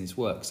this business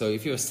work. So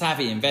if you're a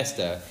savvy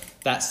investor,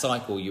 that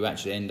cycle, you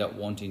actually end up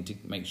wanting to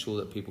make sure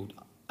that people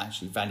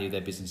actually value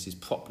their businesses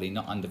properly,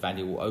 not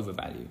undervalue or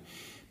overvalue.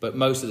 But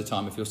most of the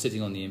time, if you're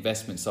sitting on the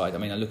investment side, I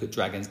mean, I look at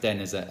Dragon's Den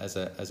as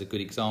a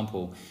good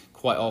example.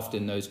 Quite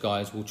often, those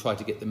guys will try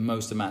to get the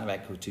most amount of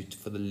equity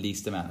for the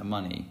least amount of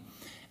money.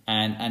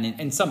 And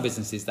in some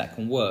businesses that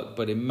can work,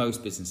 but in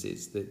most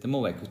businesses, the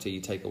more equity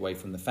you take away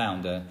from the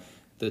founder,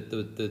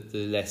 the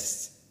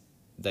less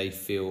they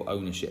feel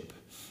ownership.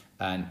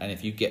 And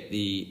if you get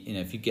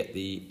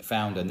the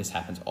founder, and this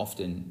happens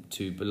often,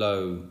 to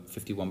below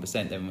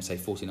 51%, then we'll say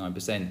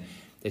 49%,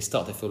 they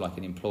start to feel like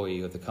an employee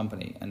of the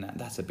company, and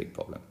that's a big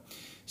problem.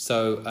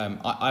 So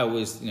I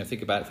always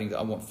think about it, think that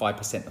I want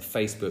 5% of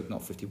Facebook,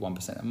 not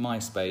 51% of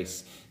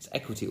MySpace. So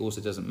equity also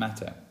doesn't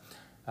matter.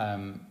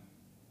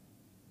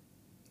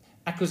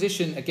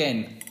 Acquisition,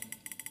 again,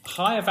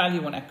 higher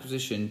value on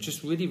acquisition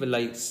just really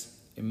relates,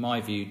 in my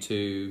view,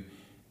 to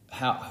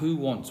who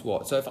wants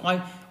what. So if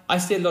I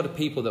see a lot of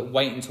people that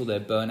wait until they're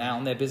burnt out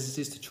on their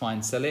businesses to try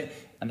and sell it,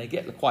 and they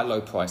get quite low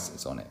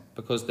prices on it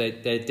because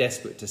they're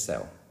desperate to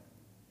sell,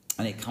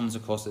 and it comes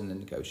across in the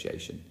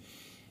negotiation.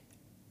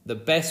 The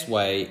best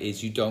way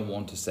is you don't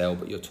want to sell,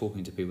 but you're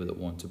talking to people that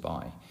want to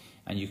buy,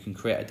 and you can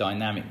create a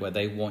dynamic where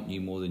they want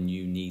you more than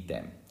you need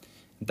them.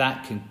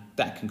 That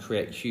can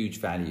create huge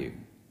value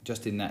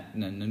just in that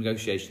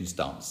negotiation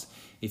stance.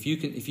 If you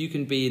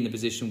can be in the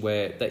position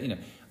where that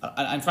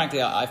and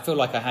frankly, I feel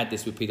like I had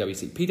this with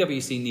PwC.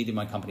 PwC needed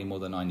my company more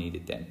than I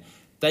needed them.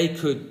 They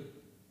could,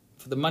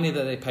 for the money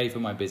that they paid for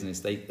my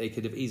business, they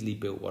could have easily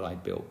built what I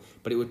built,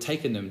 but it would have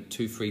taken them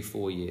 2, 3,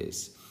 4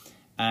 years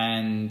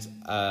and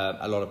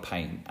a lot of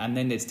pain, and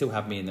then they'd still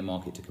have me in the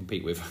market to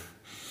compete with.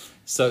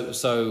 So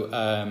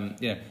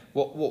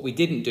what we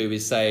didn't do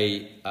is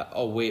say,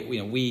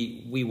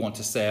 we want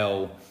to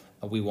sell,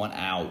 we want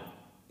out.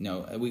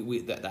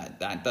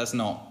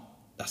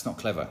 That's not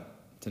clever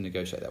to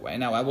negotiate that way.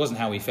 Now, that wasn't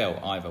how we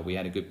felt either. We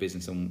had a good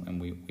business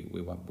and we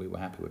were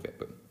happy with it.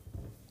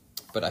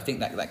 But I think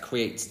that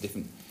creates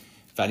different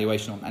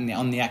valuation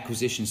on the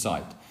acquisition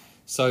side.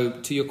 So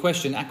to your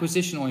question,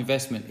 acquisition or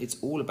investment, it's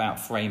all about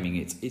framing.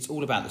 It's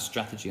all about the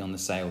strategy on the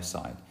sales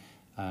side.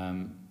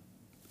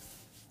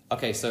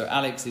 Okay, so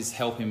Alex is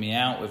helping me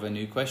out with a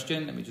new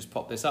question. Let me just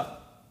pop this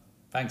up.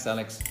 Thanks,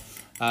 Alex.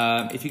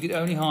 If you could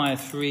only hire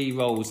 3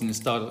 roles in a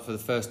startup for the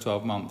first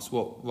 12 months,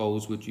 what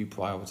roles would you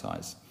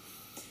prioritize?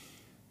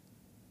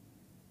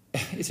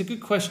 It's a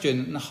good question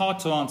and hard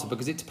to answer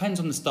because it depends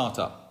on the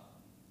startup.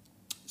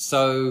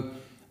 So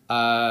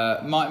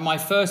my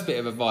first bit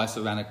of advice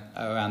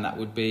around that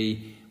would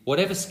be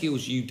whatever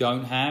skills you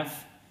don't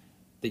have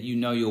that you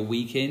know you're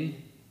weak in,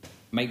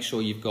 make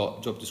sure you've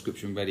got job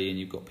description ready and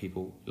you've got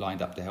people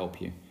lined up to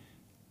help you.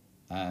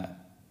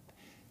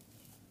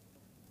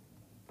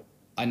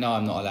 I know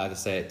I'm not allowed to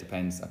say it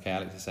depends. Okay,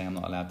 Alex is saying I'm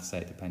not allowed to say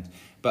it depends.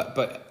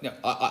 But you know,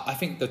 I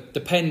think the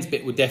depends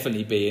bit would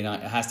definitely be,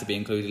 and it has to be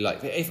included.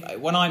 Like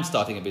when I'm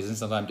starting a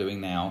business, as I'm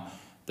doing now,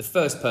 the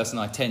first person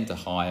I tend to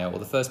hire or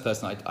the first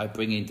person I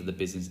bring into the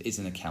business is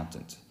an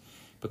accountant,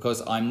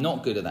 because I'm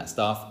not good at that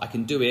stuff. I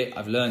can do it.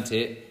 I've learnt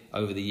it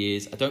over the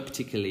years. I don't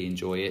particularly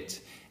enjoy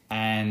it,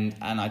 and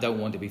I don't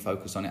want to be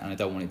focused on it, and I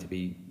don't want it to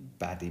be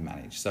badly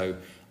managed. So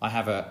I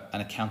have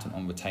an accountant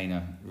on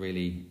retainer,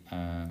 really,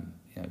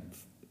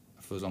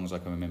 for as long as I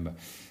can remember.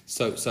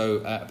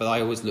 But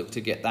I always look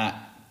to get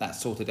that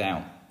sorted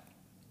out.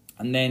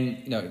 And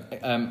then,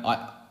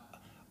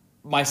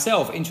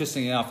 myself,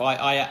 interestingly enough,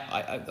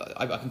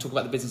 I can talk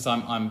about the business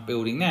I'm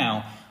building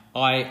now.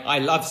 I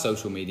love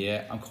social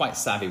media. I'm quite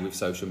savvy with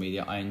social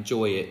media. I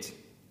enjoy it.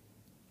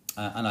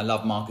 And I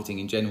love marketing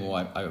in general.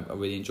 I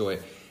really enjoy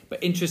it.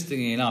 But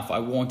interestingly enough, I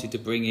wanted to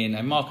bring in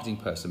a marketing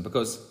person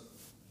because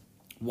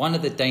one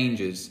of the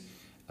dangers...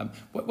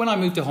 when I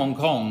moved to Hong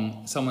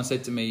Kong, someone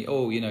said to me,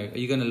 are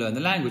you going to learn the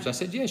language? I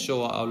said, yeah,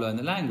 sure, I'll learn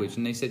the language.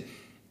 And they said,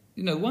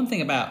 one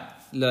thing about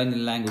learning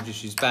the language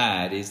which is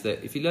bad is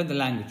that if you learn the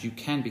language, you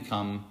can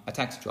become a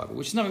taxi driver,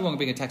 which is nothing wrong with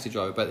being a taxi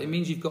driver, but it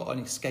means you've got an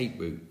escape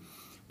route.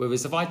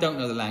 Whereas if I don't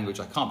know the language,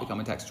 I can't become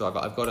a taxi driver.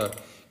 I've got to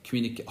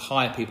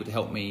hire people to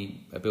help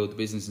me build the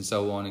business and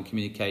so on and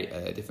communicate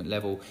at a different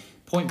level.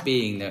 Point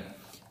being that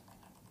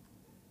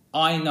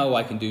I know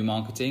I can do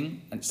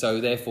marketing, and so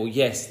therefore,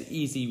 yes, the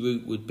easy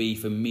route would be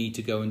for me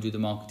to go and do the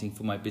marketing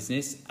for my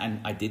business, and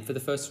I did for the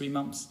first 3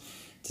 months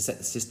to set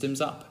the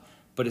systems up.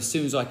 But as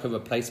soon as I can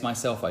replace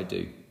myself, I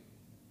do,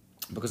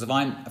 because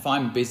if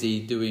I'm busy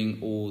doing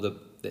all the,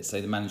 let's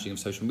say, the managing of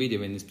social media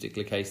in this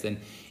particular case, then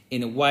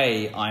in a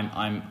way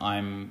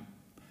I'm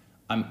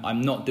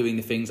not doing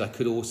the things I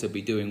could also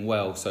be doing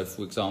well. So,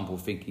 for example,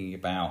 thinking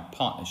about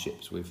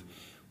partnerships with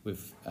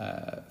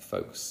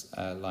folks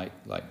like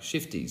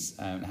Shifties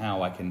and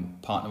how I can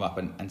partner up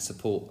and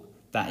support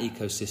that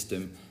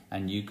ecosystem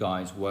and you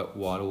guys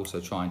while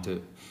also trying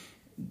to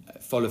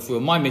follow through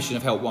on my mission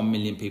of help 1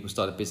 million people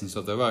start a business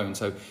of their own.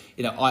 So,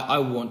 I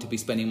want to be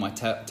spending my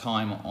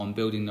time on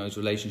building those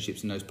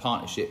relationships and those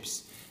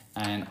partnerships.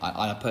 And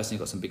I personally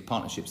got some big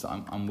partnerships that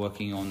I'm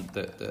working on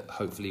that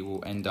hopefully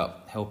will end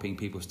up helping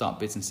people start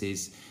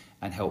businesses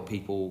and help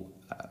people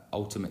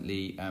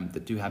ultimately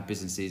that do have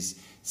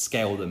businesses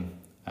scale them.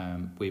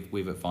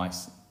 With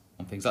advice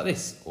on things like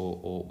this,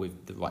 or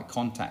with the right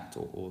contact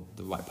or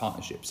the right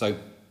partnership.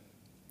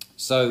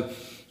 So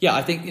yeah,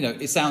 I think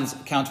it sounds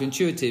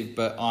counterintuitive,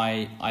 but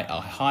I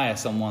hire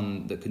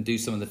someone that can do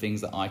some of the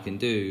things that I can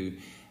do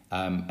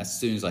as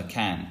soon as I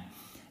can.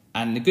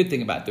 And the good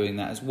thing about doing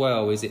that as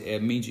well is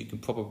it means you can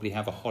probably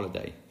have a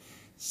holiday.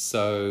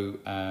 So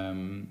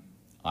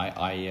I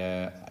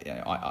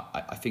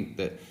think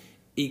that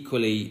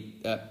equally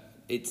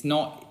it's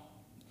not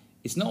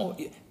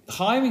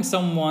hiring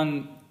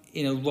someone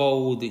in a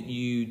role that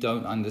you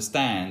don't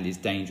understand is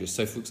dangerous.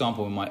 So, for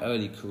example, in my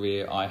early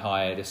career, I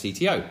hired a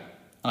CTO, and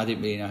I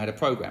didn't really know how to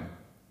program.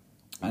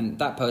 And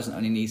that person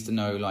only needs to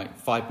know like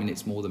 5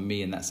 minutes more than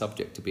me in that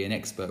subject to be an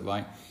expert,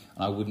 right?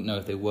 And I wouldn't know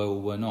if they were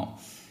or were not.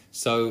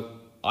 So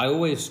I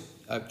always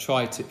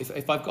try to,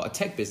 if I've got a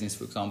tech business,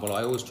 for example,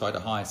 I always try to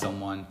hire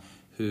someone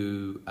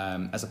who,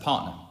 as a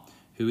partner,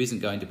 who isn't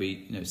going to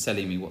be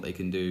selling me what they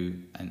can do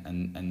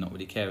and not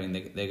really caring.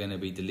 They're going to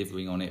be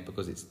delivering on it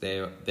because it's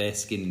their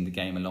skin in the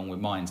game along with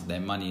mine, so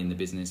their money in the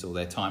business or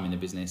their time in the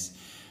business,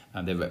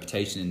 their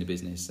reputation in the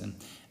business.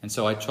 And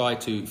so I try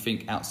to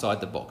think outside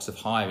the box of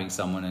hiring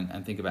someone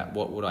and think about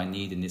what would I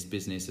need in this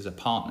business as a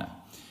partner.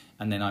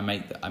 And then I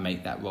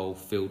make that role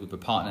filled with a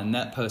partner, and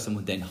that person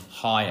would then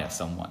hire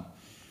someone.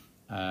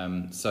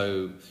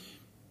 So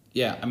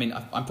yeah, I mean,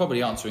 I'm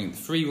probably answering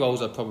 3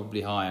 roles I'd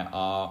probably hire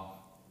are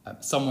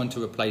someone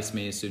to replace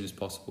me as soon as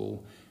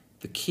possible.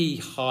 The key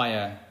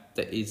hire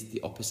that is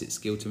the opposite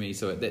skill to me.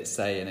 So let's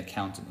say an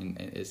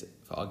accountant, is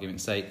for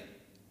argument's sake.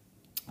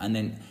 And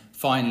then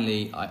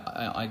finally,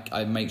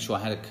 I make sure I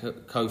had a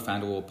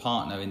co-founder or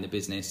partner in the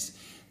business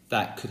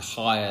that could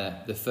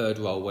hire the third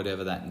role,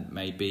 whatever that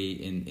may be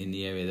in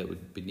the area that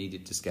would be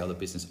needed to scale the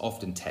business.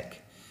 Often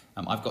tech.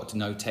 I've got to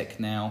know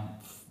tech now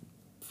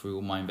through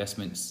all my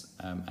investments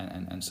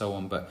and so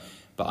on, but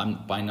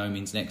I'm by no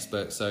means an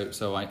expert.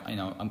 So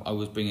I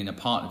was bringing a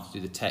partner to do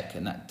the tech,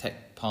 and that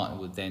tech partner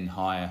would then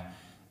hire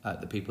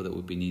the people that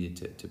would be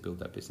needed to build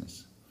that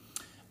business.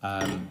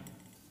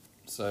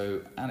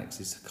 So Alex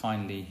is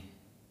kindly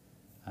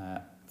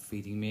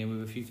feeding me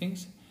with a few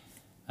things.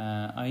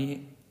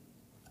 And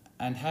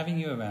having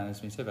you around has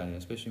been so valuable,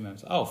 especially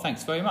moments. Oh,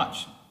 thanks very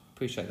much.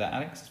 Appreciate that,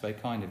 Alex. It's very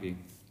kind of you.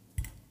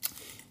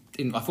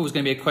 I thought it was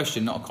going to be a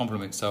question, not a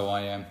compliment, so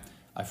I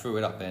threw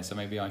it up there. So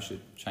maybe I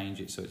should change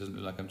it so it doesn't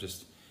look like I'm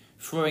just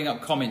throwing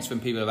up comments from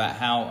people about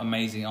how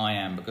amazing I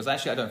am, because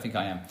actually I don't think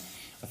I am.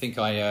 I think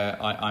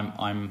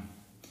I'm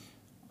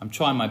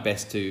trying my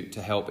best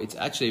to help. It's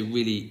actually a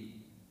really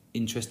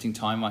interesting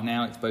time right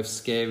now. It's both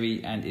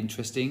scary and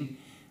interesting.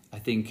 I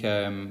think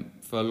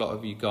for a lot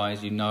of you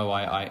guys,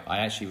 I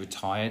actually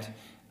retired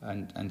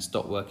and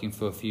stopped working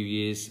for a few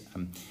years.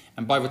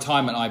 And by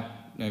retirement,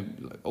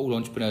 all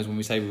entrepreneurs, when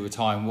we say we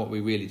retire, and what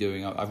we're really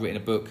doing, I've written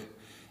a book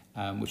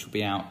which will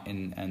be out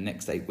in the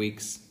next 8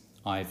 weeks.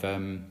 I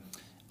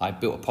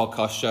built a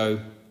podcast show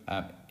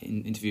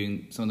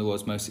interviewing some of the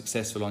world's most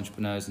successful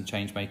entrepreneurs and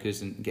change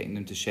makers and getting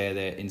them to share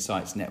their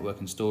insights, network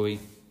and story.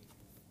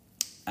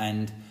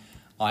 And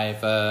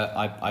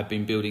I've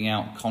been building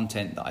out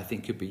content that I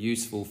think could be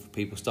useful for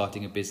people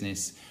starting a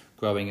business,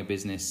 growing a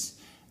business,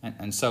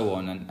 and so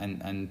on.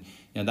 And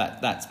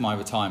that's my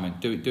retirement,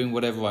 doing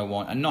whatever I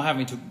want and not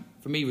having to.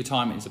 For me,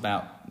 retirement is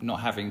about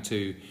not having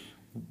to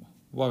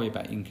worry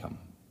about income,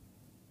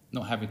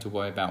 not having to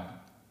worry about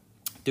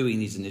doing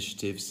these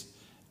initiatives,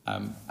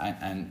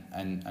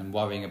 and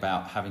worrying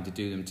about having to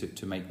do them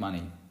to make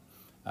money.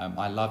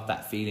 I love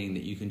that feeling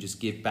that you can just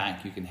give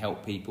back, you can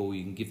help people,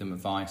 you can give them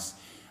advice.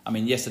 I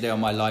mean, yesterday on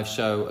my live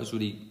show, I was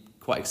really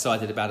quite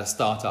excited about a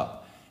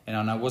startup,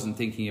 and I wasn't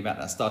thinking about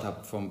that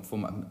startup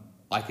from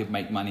I could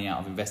make money out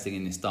of investing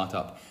in this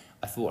startup.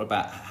 I thought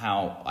about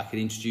how I could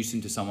introduce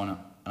them to someone,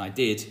 and I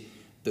did,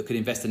 that could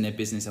invest in their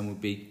business and would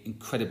be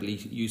incredibly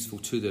useful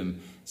to them.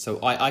 So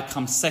I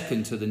come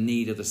second to the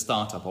need of the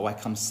startup, or I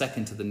come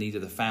second to the need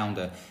of the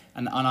founder.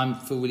 And I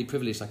feel really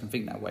privileged I can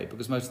think that way,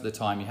 because most of the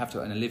time you have to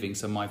earn a living.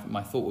 So my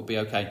thought would be,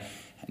 okay,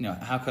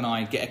 how can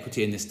I get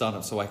equity in this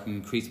startup so I can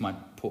increase my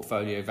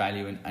portfolio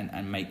value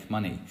and make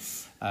money?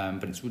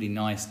 But it's really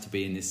nice to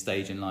be in this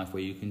stage in life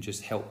where you can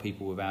just help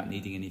people without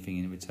needing anything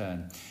in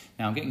return.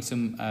 Now I'm getting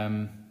some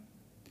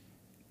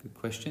good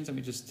questions. Let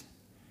me just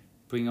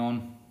bring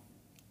on...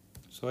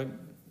 Sorry,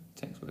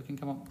 text working,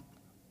 come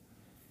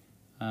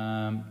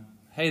on.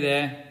 Hey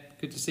there,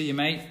 good to see you,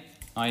 mate.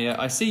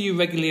 I see you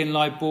regularly in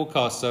live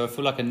broadcasts, so I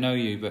feel like I know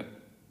you,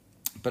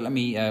 but let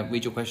me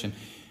read your question.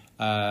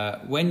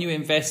 When you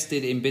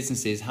invested in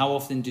businesses, how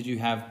often did you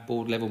have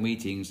board level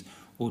meetings,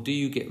 or do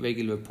you get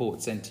regular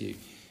reports sent to you?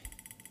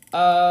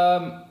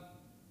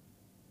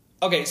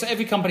 Okay, so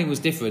every company was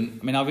different.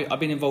 I mean, I've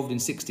been involved in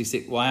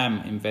 66, well, I am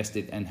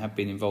invested and have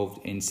been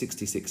involved in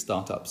 66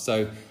 startups.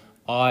 So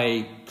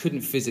I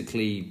couldn't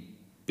physically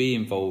be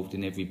involved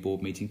in every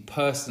board meeting.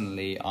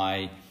 Personally,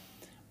 I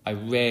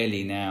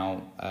rarely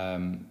now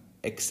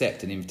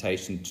accept an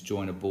invitation to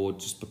join a board,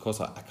 just because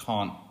I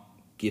can't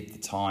give the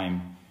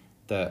time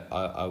that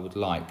I would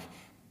like.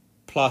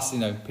 Plus,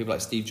 people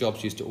like Steve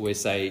Jobs used to always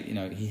say,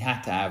 he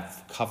had to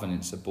have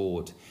covenants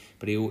aboard,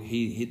 but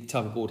he the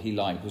type of board he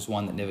liked was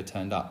one that never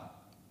turned up.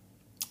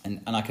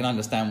 And I can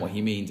understand what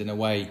he means. In a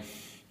way,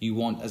 you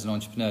want, as an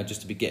entrepreneur,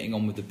 just to be getting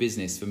on with the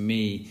business. For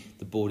me,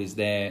 the board is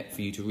there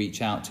for you to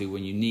reach out to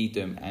when you need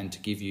them and to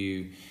give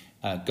you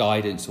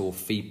guidance or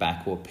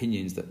feedback or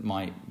opinions that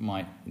might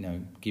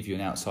give you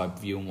an outside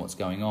view on what's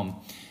going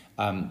on.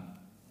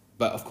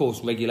 But of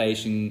course,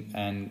 regulation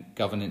and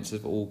governance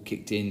have all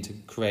kicked in to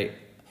create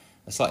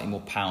a slightly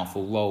more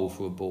powerful role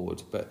for a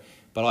board.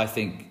 But I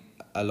think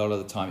a lot of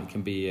the time it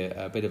can be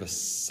a bit of a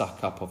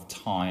suck up of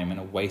time and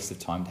a waste of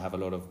time to have a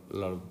lot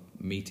of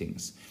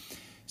meetings.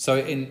 So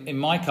in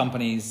my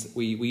companies,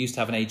 we used to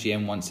have an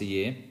AGM once a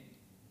year,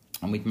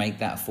 and we'd make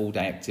that a full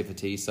day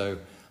activity. So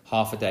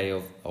half a day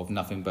of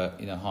nothing but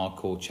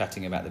hardcore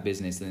chatting about the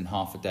business, and then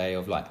half a day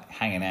of like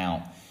hanging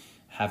out,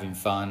 having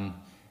fun,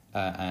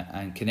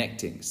 and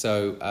connecting.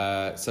 So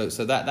that's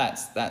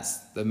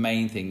the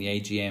main thing, the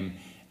AGM.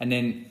 And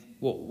then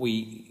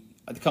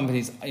the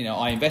companies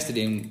I invested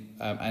in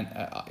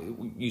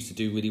and used to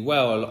do really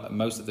well.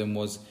 Most of them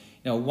was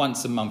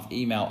once a month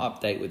email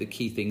update with the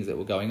key things that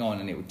were going on,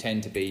 and it would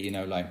tend to be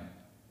like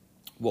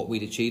what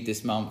we'd achieved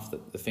this month,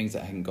 the things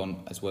that hadn't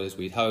gone as well as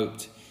we'd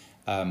hoped,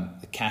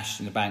 the cash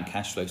in the bank,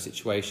 cash flow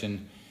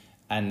situation,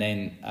 and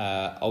then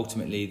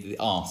ultimately the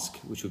ask,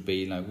 which would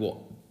be what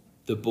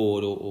the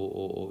board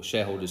or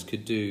shareholders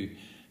could do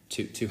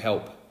to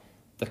help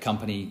the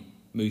company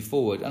move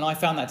forward. And I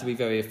found that to be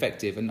very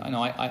effective. And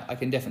I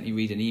can definitely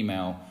read an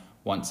email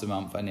once a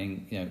month and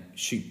then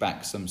shoot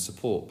back some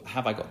support.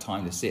 Have I got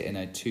time to sit in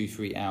a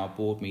 2-3 hour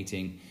board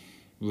meeting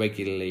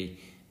regularly?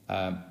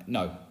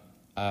 No.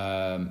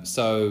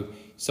 So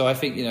I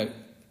think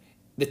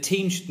the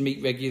team should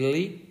meet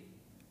regularly,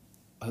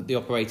 the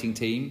operating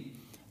team.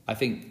 I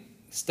think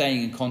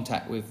staying in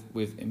contact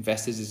with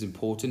investors is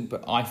important,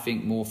 but I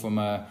think more from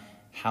a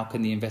how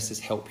can the investors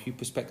help you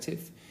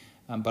perspective.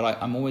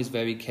 But I'm always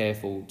very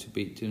careful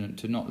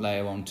to not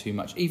layer on too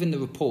much. Even the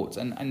reports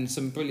and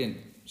some brilliant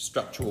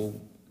structural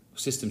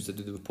systems to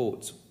do the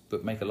reports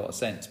that make a lot of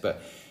sense.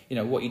 But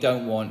what you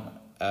don't want,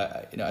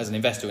 as an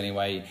investor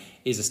anyway,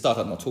 is a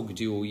startup not talking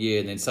to you all year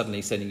and then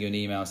suddenly sending you an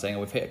email saying, "Oh,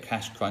 we've hit a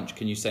cash crunch.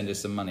 Can you send us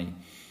some money?"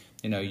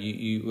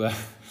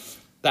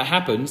 That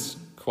happens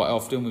quite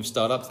often with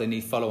startups. They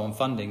need follow-on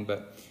funding,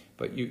 but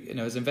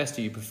as an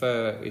investor, you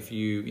prefer if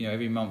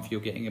every month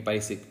you're getting a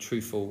basic,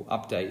 truthful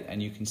update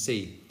and you can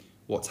see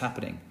what's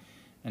happening.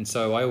 And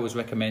so I always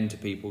recommend to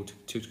people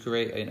to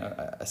create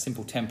a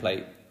simple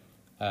template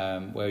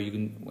where you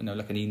can,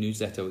 like an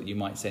e-newsletter that you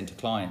might send to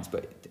clients,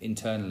 but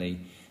internally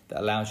that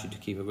allows you to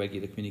keep a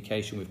regular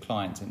communication with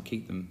clients and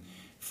keep them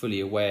fully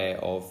aware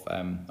of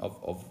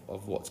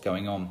what's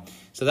going on.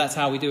 So that's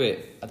how we do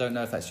it. I don't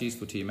know if that's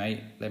useful to you,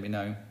 mate. Let me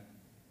know.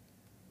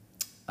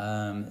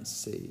 Let's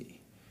see.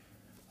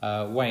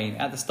 Wayne,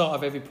 at the start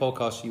of every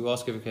podcast, you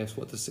ask every guest,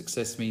 what does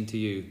success mean to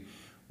you?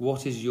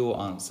 What is your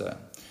answer?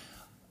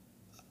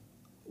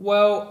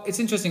 Well, it's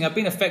interesting. I've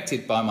been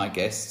affected by my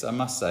guests, I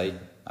must say.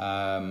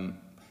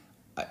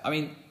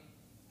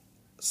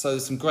 So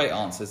there's some great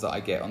answers that I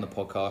get on the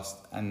podcast,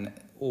 and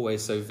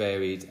always so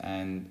varied,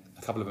 and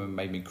a couple of them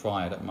made me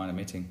cry, I don't mind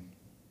admitting.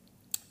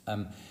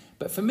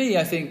 But for me,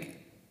 I think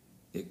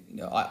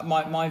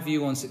my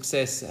view on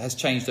success has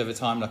changed over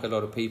time, like a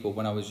lot of people.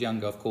 When I was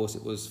younger, of course,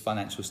 it was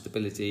financial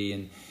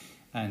stability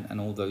and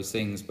all those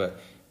things. But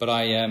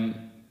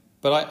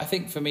I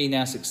think for me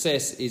now,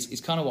 success is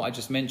kind of what I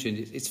just mentioned.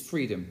 It's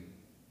freedom.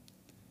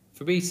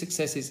 For me,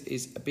 success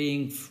is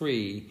being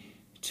free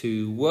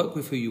to work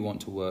with who you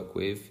want to work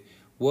with,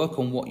 work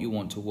on what you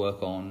want to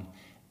work on,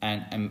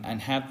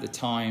 and have the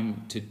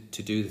time to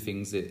do the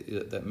things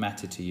that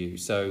matter to you.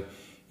 So,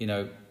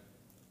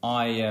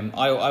 I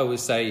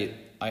always say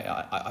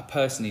I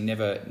personally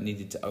never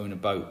needed to own a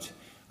boat.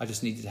 I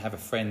just needed to have a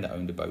friend that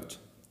owned a boat.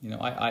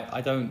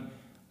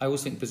 I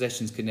always think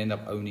possessions can end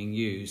up owning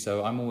you.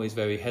 So I'm always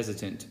very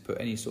hesitant to put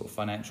any sort of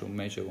financial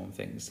measure on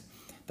things.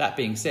 That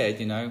being said,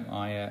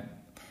 I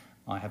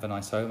have a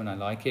nice home and I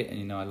like it,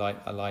 and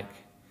I've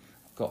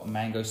got a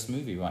mango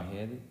smoothie right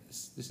here.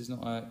 This is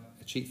not a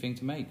cheap thing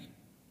to make.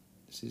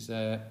 This is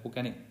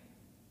organic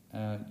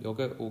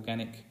yogurt,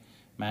 organic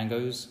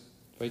mangoes.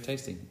 Very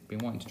tasty. Been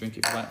wanting to drink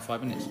it for about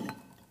 5 minutes.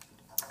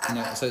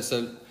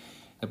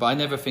 But I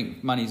never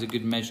think money is a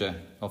good measure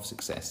of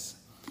success.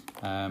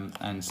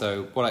 And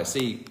so what I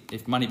see,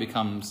 if money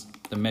becomes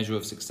the measure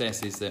of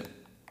success, is that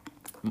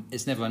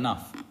it's never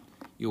enough.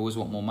 You always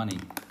want more money.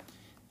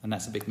 And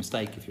that's a big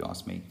mistake, if you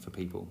ask me, for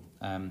people.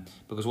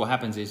 Because what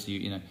happens is,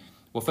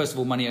 well, first of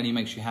all, money only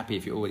makes you happy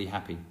if you're already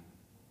happy.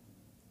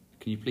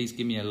 Can you please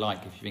give me a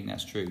like if you think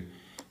that's true?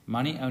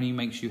 Money only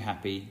makes you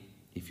happy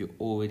if you're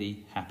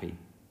already happy.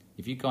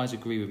 If you guys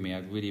agree with me,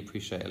 I'd really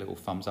appreciate a little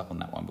thumbs up on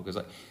that one,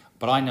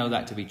 but I know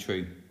that to be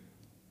true.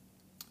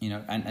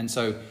 And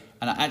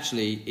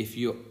actually, if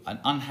you're an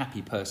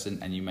unhappy person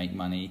and you make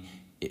money,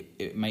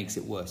 it makes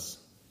it worse.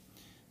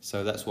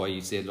 So that's why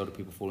you see a lot of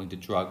people fall into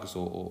drugs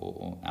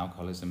or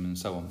alcoholism and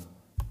so on.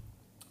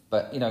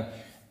 But,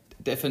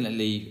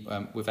 definitely,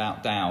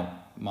 without doubt,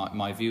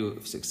 my view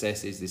of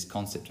success is this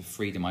concept of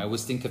freedom. I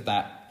always think of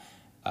that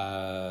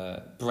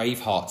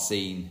Braveheart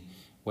scene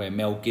where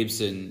Mel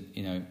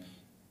Gibson,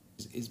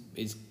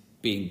 is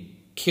being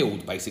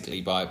killed basically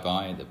by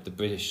the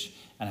British,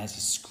 and as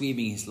he's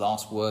screaming his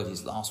last word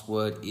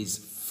is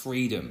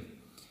freedom.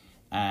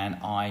 And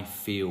I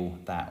feel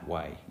that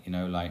way,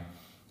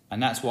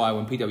 and that's why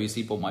when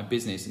PwC bought my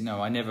business,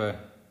 I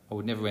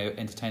would never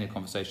entertain a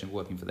conversation of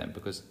working for them,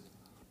 because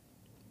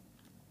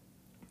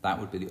that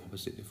would be the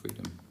opposite of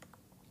freedom.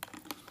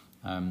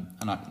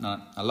 And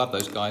I love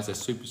those guys. They're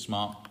super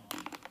smart.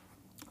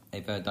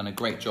 They've done a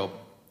great job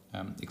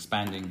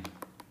expanding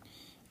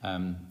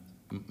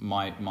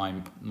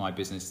my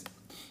business,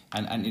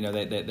 and they're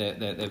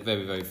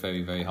very, very,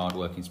 very, very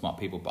hardworking, smart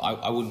people. But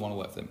I wouldn't want to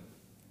work for them.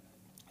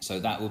 So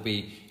that would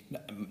be,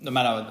 no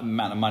matter the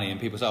amount of money.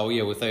 And people say, "Oh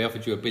yeah, well, if they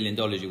offered you $1 billion,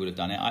 you would have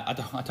done it."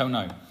 I don't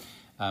know.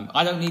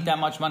 I don't need that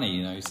much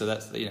money, So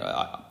that's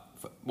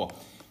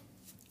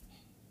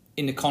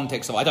in the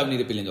context of, I don't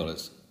need $1 billion.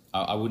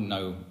 I wouldn't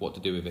know what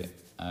to do with it.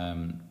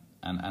 And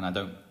I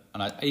don't.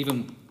 And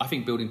I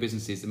think building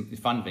businesses, the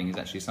fun thing is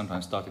actually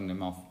sometimes starting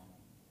them off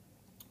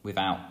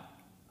without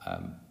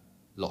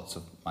lots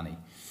of money.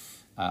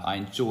 I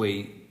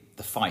enjoy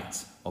the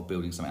fight of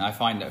building something. I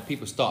find that if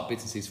people start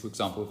businesses, for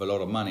example, with a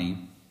lot of money,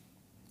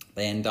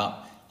 they end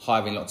up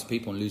hiring lots of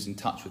people and losing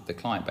touch with the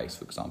client base,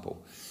 for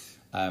example.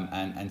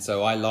 And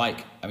so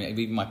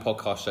even my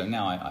podcast show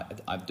now,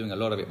 I'm doing a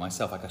lot of it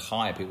myself. I could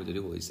hire people to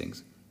do all these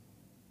things.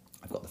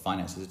 I've got the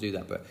finances to do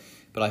that, but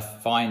I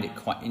find it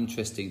quite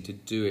interesting to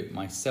do it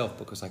myself,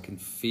 because I can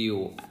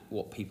feel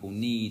what people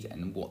need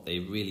and what they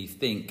really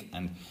think.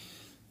 And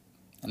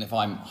if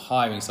I'm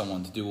hiring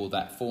someone to do all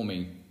that for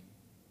me,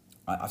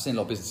 I've seen a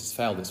lot of businesses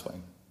fail this way.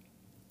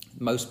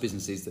 Most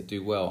businesses that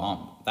do well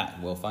aren't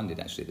that well funded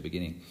actually at the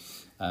beginning,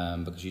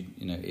 because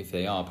if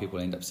they are, people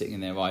end up sitting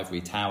in their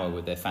ivory tower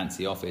with their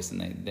fancy office,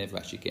 and they never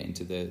actually get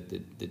into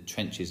the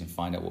trenches and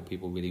find out what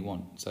people really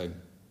want.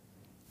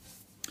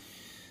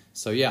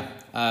 So yeah.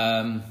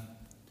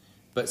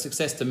 But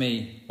success to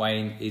me,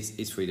 Wayne,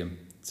 is freedom.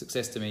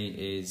 Success to me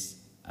is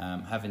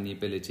having the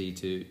ability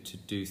to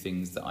do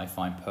things that I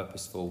find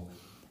purposeful.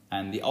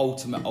 And the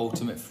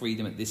ultimate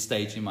freedom at this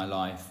stage in my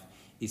life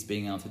is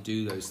being able to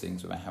do those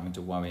things without having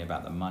to worry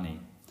about the money.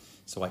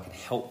 So I can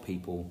help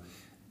people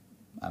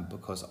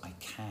because I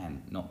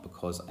can, not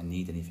because I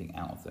need anything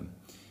out of them.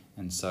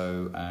 And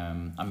so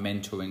I'm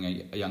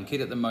mentoring a young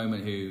kid at the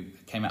moment who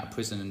came out of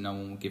prison and no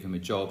one will give him a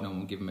job, no one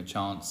will give him a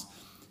chance.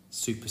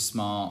 Super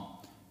smart,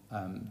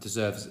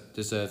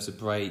 deserves a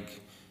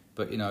break,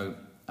 but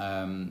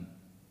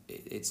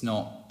it's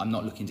not. I'm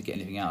not looking to get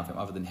anything out of him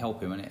other than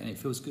help him, and it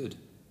feels good.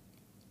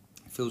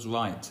 It feels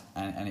right,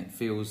 and it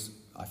feels.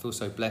 I feel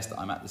so blessed that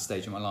I'm at this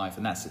stage in my life,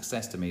 and that's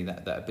success to me.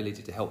 That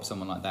ability to help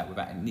someone like that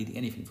without needing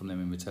anything from them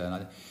in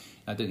return.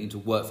 I don't need to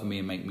work for me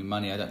and make me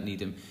money. I don't need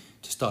them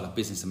to start a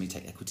business and me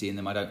take equity in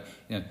them. I don't.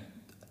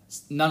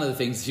 None of the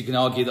things you can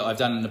argue that I've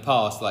done in the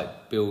past,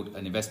 like build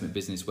an investment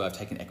business where I've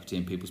taken equity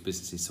in people's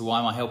businesses. So why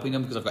am I helping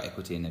them? Because I've got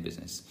equity in their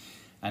business.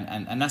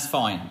 And that's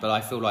fine, but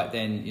I feel like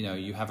then,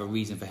 you have a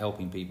reason for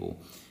helping people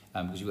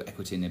because you've got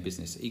equity in their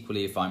business.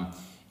 Equally, if I'm,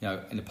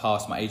 in the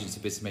past, my agency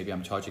business, maybe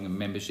I'm charging a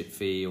membership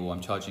fee or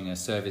I'm charging a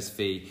service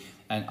fee,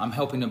 and I'm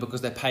helping them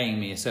because they're paying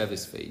me a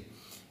service fee.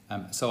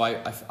 So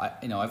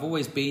I've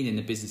always been in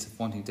the business of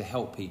wanting to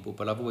help people,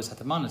 but I've always had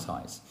to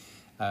monetize.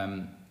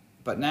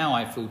 But now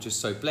I feel just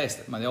so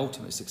blessed that the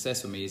ultimate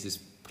success for me is this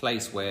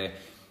place where,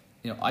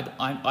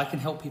 I can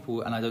help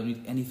people and I don't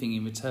need anything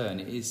in return.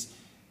 It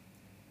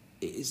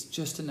is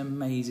just an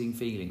amazing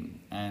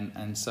feeling,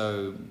 and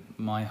so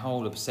my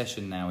whole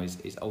obsession now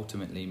is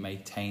ultimately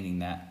maintaining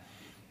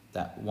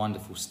that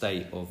wonderful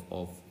state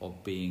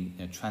of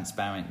being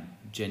transparent,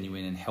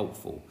 genuine, and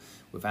helpful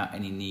without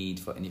any need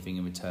for anything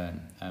in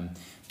return.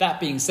 That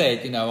being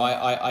said,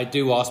 I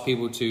do ask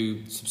people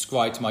to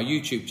subscribe to my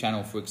YouTube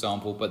channel, for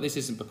example, but this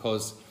isn't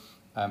because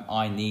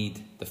I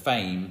need the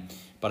fame,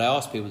 but I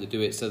ask people to do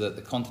it so that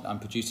the content I'm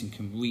producing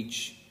can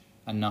reach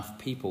enough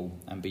people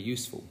and be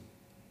useful.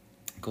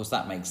 Of course,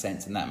 that makes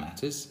sense and that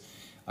matters.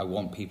 I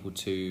want people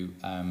to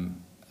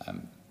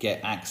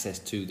get access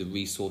to the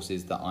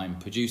resources that I'm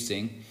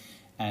producing.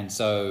 And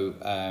so,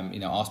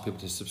 ask people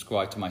to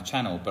subscribe to my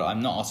channel, but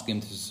I'm not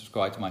asking them to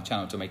subscribe to my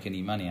channel to make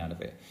any money out of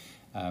it.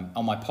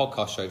 On my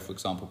podcast show, for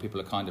example,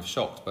 people are kind of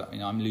shocked, but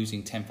I'm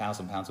losing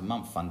 £10,000 a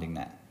month funding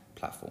that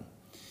platform,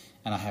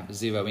 and I have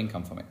zero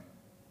income from it.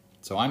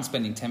 So I'm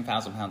spending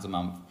 £10,000 a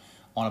month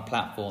on a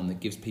platform that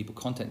gives people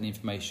content and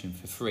information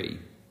for free,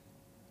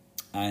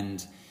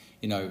 and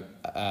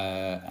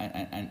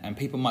and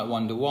people might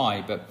wonder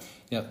why, but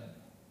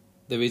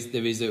there is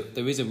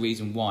a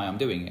reason why I'm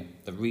doing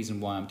it. The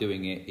reason why I'm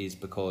doing it is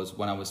because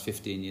when I was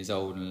 15 years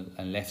old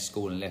and left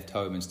school and left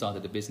home and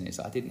started a business,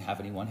 I didn't have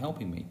anyone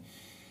helping me,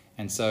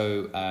 and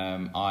so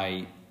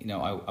I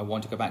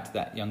want to go back to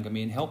that younger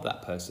me and help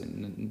that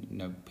person.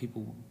 And,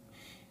 people,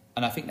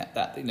 and I think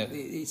that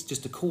it's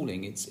just a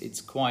calling.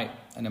 It's quite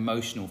an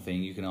emotional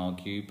thing, you can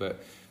argue,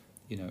 but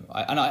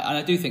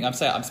I do think I'm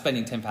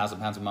spending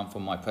 £10,000 a month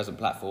on my present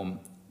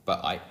platform,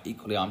 but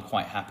I'm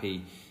quite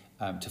happy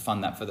to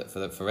fund that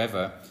for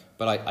forever.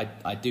 But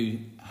I do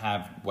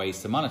have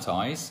ways to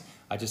monetize.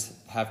 I just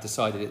have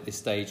decided at this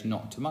stage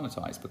not to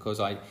monetize because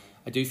I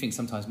do think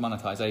sometimes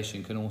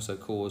monetization can also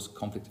cause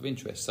conflict of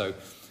interest. So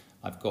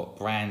I've got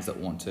brands that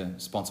want to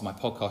sponsor my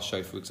podcast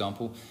show, for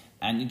example,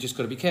 and you just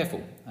got to be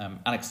careful.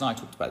 Alex and I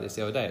talked about this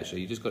the other day.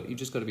 Actually, you just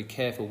got to be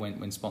careful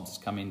when sponsors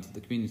come into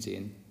the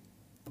community.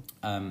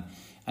 And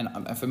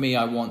for me,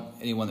 I want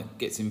anyone that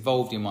gets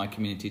involved in my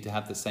community to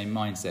have the same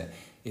mindset.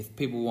 If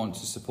people want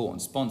to support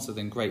and sponsor,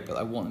 then great, but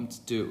I want them to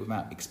do it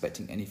without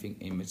expecting anything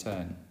in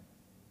return.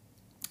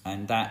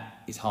 And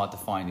that is hard to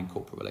find in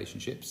corporate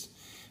relationships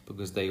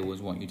because they always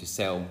want you to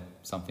sell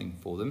something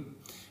for them.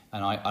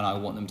 And I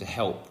want them to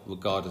help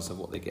regardless of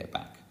what they get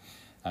back.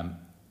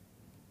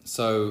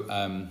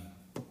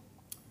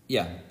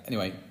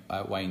 Anyway,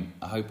 Wayne,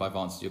 I hope I've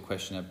answered your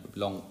question a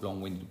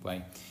long-winded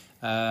way.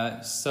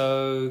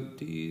 So,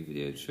 do you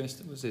video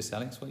interest? What's this,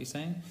 Alex? What are you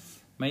saying?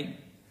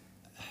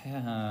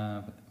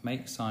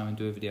 Make Simon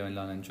do a video in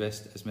London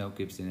dressed as Mel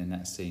Gibson in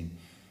that scene.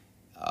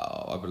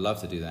 Oh, I would love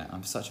to do that.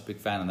 I'm such a big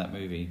fan of that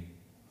movie.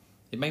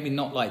 It made me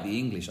not like the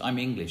English. I'm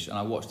English, and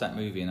I watched that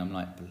movie, and I'm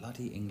like,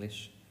 bloody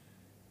English.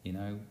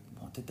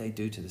 What did they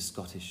do to the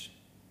Scottish?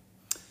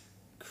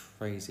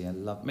 Crazy.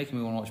 Making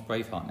me want to watch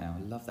Braveheart now.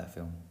 I love that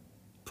film.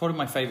 Probably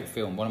my favourite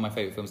film. One of my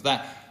favourite films.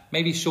 That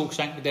maybe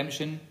Shawshank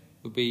Redemption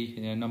would be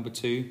number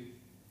 2.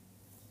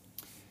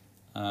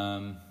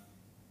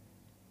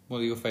 What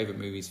are your favourite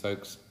movies,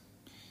 folks?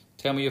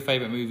 Tell me your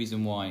favourite movies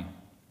and why.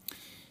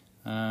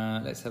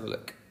 Let's have a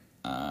look.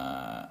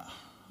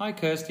 Hi,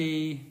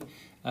 Kirsty.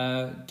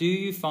 Do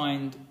you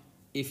find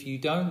if you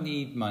don't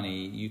need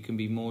money, you can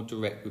be more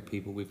direct with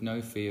people with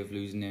no fear of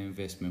losing their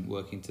investment,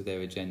 working to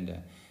their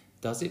agenda?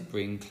 Does it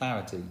bring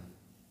clarity?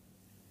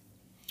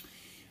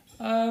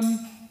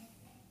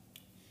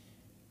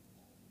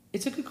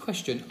 It's a good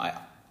question.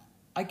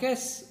 I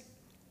guess,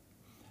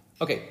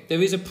 okay,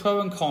 there is a pro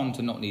and con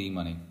to not needing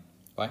money,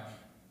 right?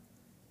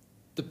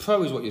 The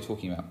pro is what you're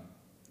talking about.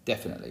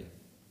 definitely.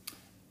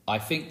 I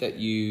think that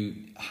you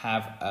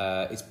have,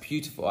 it's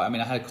beautiful. I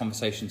mean, I had a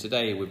conversation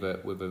today with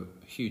a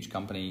huge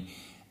company,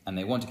 and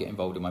they want to get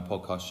involved in my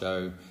podcast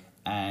show.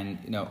 And,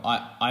 you know,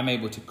 I'm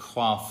able to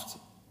craft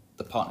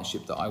the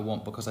partnership that I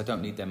want because I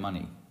don't need their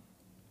money.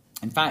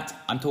 In fact,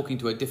 I'm talking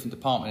to a different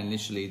department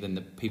initially than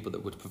the people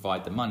that would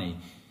provide the money.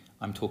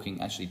 I'm talking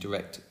actually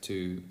direct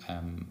to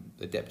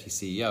the deputy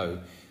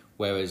CEO,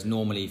 whereas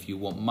normally if you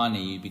want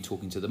money, you'd be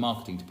talking to the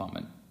marketing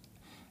department.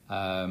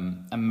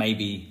 And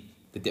maybe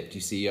the deputy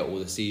CEO or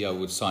the CEO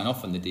would sign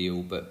off on the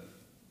deal, but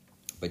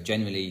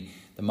generally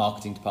the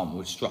marketing department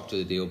would structure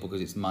the deal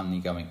because it's money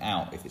going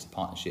out if it's a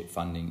partnership,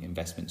 funding,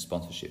 investment,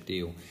 sponsorship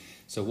deal.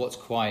 So what's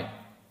quite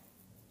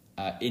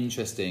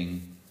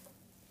interesting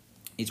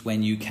is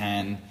when you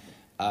can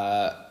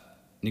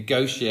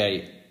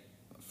negotiate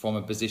from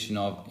a position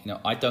of, you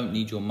know, I don't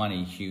need your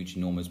money, huge,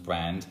 enormous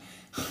brand,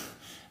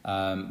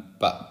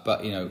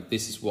 but you know,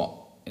 this is what,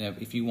 you know,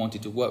 if you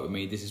wanted to work with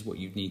me, this is what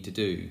you'd need to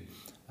do.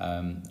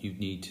 You'd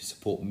need to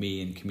support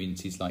me in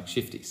communities like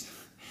Shifties.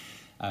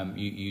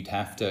 You'd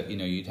have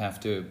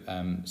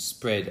to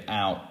spread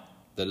out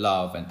the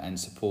love and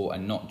support,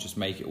 and not just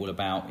make it all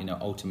about, you know,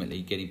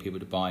 ultimately getting people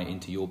to buy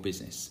into your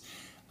business.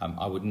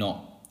 I would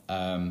not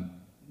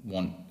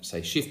want,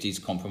 say,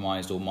 Shifties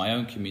compromised, or my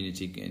own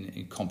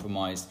community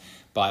compromised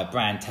by a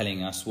brand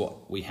telling us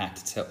what we had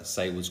to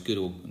say was good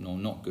or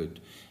not good.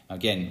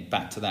 Again,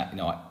 back to that, you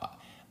know,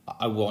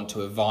 I want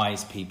to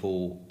advise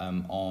people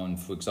on,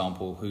 for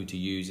example, who to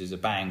use as a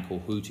bank or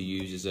who to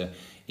use as a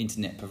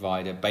internet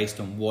provider based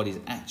on what is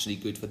actually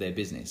good for their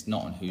business,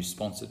 not on who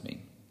sponsored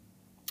me.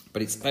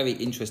 But it's very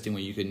interesting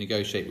when you can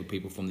negotiate with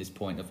people from this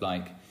point of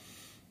like,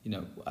 you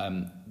know,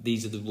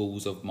 these are the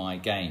rules of my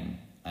game,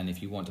 and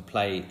if you want to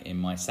play in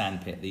my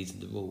sandpit, these are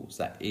the rules.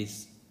 That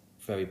is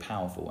very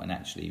powerful and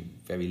actually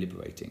very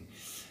liberating.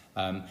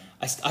 I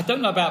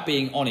don't know about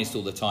being honest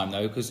all the time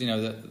though, because, you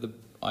know,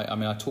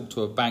 I talked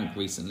to a bank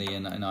recently,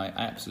 and I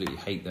absolutely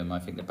hate them. I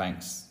think the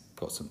bank's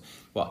got some,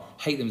 well,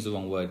 hate them is the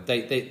wrong word.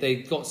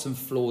 They've got some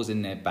flaws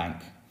in their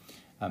bank.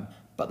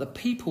 But the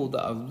people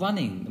that are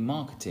running the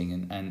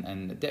marketing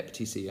and the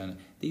deputy CEO,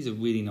 these are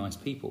really nice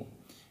people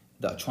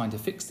that are trying to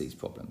fix these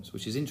problems,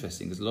 which is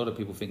interesting because a lot of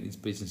people think these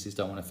businesses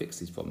don't want to fix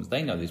these problems.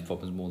 They know these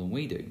problems more than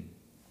we do.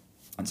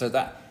 And so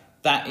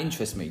that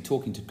interests me.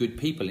 Talking to good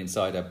people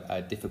inside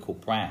a difficult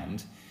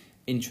brand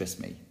interests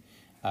me.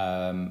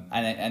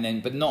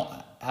 But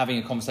not having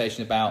a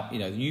conversation about, you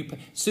know, as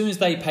soon as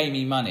they pay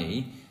me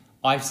money,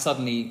 I'm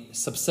suddenly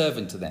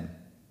subservient to them.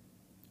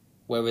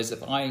 Whereas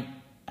if I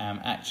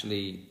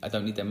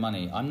don't need their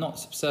money, I'm not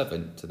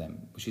subservient to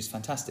them, which is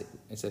fantastic.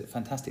 It's a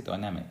fantastic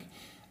dynamic.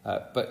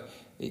 But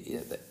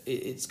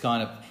it's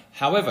kind of,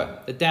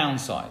 however, the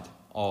downside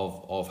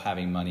of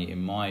having money,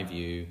 in my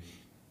view,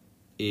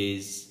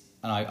 is,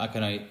 and I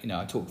can, you know,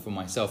 I talk for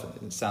myself.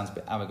 It sounds a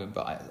bit arrogant,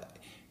 but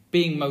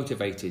being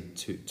motivated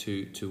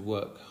to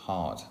work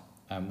hard.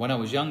 When I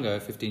was younger,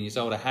 15 years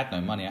old, I had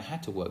no money. I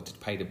had to work to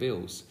pay the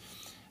bills.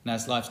 And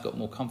as life's got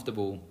more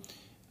comfortable,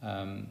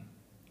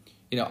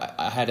 you know,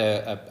 I had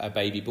a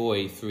baby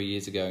boy 3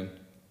 years ago,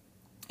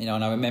 you know,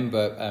 and I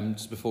remember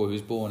just before he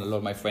was born, a lot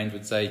of my friends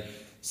would say,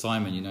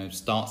 Simon, you know,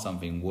 start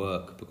something,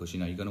 work, because, you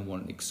know, you're going to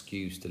want an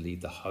excuse to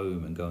leave the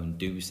home and go and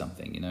do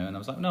something, you know. And I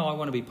was like, no, I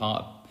want to be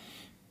part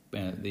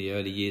of the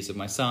early years of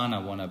my son. I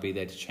want to be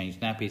there to change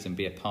nappies and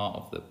be a part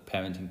of the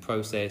parenting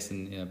process,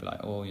 and, you know, be like,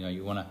 oh, you know,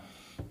 you want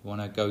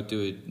to go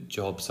do a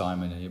job,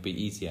 Simon, and it'll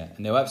be easier.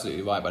 And they were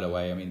absolutely right, by the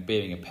way. I mean,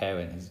 being a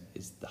parent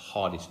is the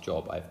hardest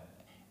job I've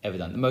ever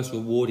done. The most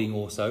rewarding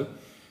also,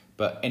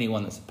 but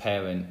anyone that's a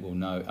parent will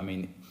know. I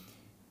mean,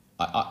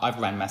 I've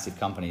ran massive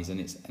companies,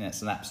 and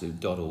it's an absolute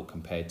doddle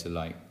compared to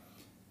like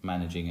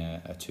managing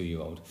a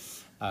 2-year-old.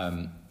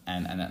 And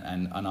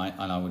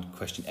I would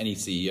question any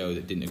CEO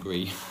that didn't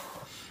agree.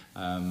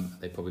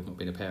 They've probably not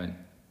been a parent.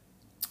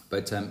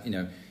 But you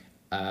know,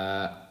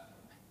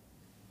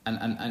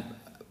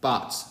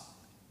 but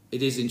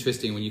it is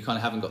interesting when you kind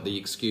of haven't got the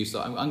excuse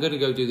that I'm going to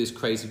go do this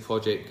crazy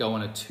project, go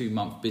on a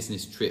 2-month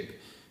business trip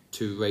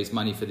to raise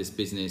money for this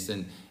business,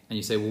 and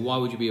you say, well, why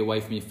would you be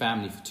away from your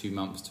family for 2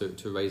 months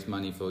to raise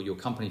money for your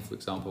company, for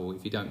example,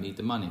 if you don't need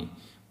the money?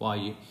 Why are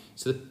you?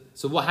 So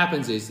what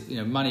happens is, you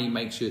know, money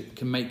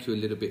can make you a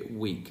little bit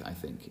weak, I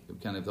think.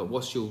 Kind of like,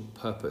 what's your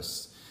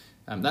purpose?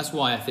 That's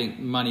why I think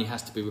money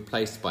has to be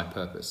replaced by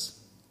purpose.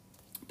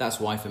 That's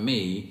why for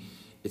me,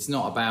 it's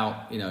not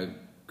about, you know,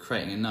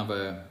 creating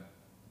another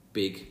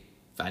big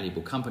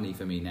valuable company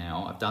for me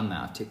now. I've done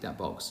that, I've ticked that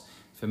box.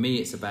 For me,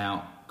 it's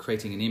about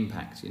creating an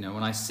impact. You know,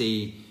 when I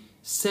see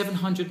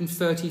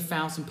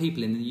 730,000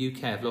 people in the UK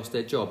have lost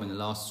their job in the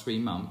last 3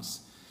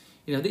 months,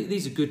 you know,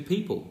 these are good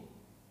people.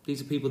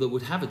 These are people that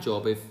would have a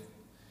job if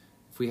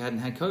we hadn't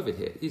had COVID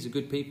here. These are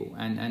good people.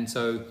 And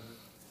so,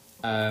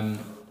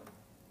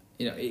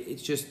 you know,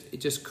 it's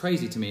just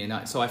crazy to me.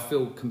 And so I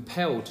feel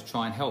compelled to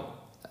try and help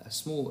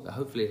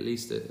hopefully at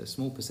least a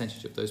small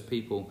percentage of those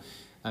people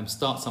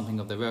start something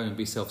of their own and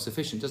be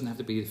self-sufficient. It doesn't have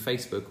to be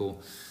Facebook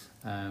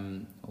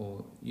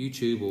or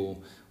YouTube or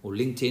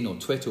LinkedIn or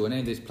Twitter or any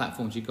of these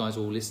platforms you guys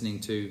are all listening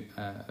to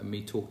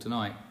me talk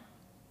tonight.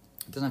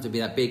 It doesn't have to be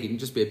that big. It can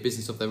just be a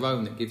business of their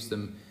own that gives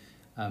them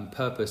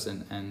purpose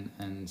and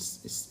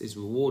is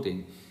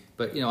rewarding.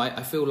 But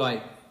I feel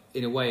like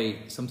in a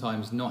way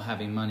sometimes not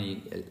having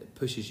money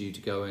pushes you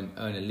to go and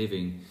earn a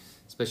living,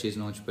 especially as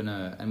an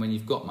entrepreneur. And when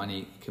you've got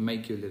money, it can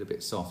make you a little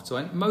bit soft.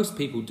 So most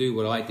people do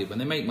what I did. When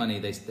they make money,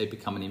 they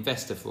become an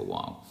investor for a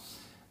while.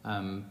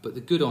 But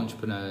the good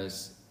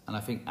entrepreneurs, and I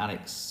think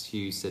Alex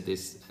Hughes said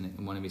this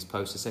in one of his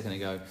posts a second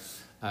ago,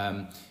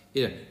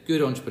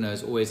 good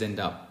entrepreneurs always end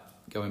up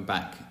going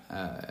back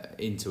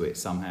into it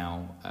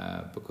somehow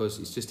because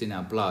it's just in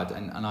our blood,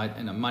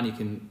 and money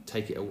can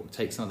take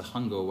some of the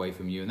hunger away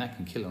from you, and that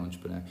can kill an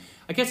entrepreneur.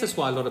 I guess that's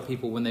why a lot of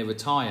people, when they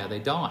retire, they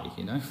die. I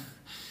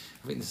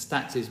think the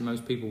stats is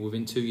most people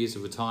within 2 years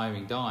of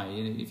retiring die.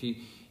 If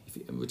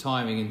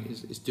retiring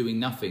is doing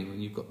nothing,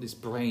 when you've got this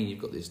brain, you've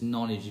got this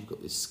knowledge, you've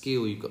got this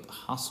skill, you've got the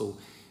hustle,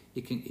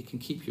 it can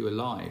keep you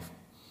alive.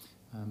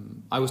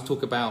 I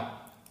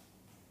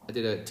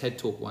did a TED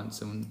talk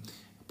once, and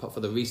for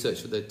the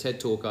research for the TED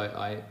talk,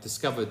 I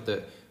discovered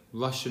that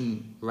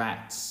Russian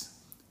rats,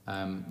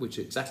 which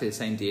are exactly the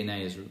same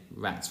DNA as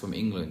rats from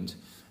England,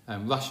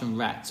 Russian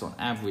rats on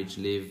average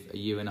live 1.5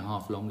 years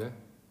longer.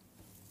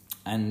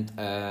 And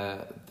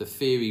the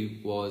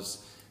theory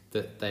was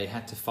that they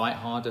had to fight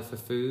harder for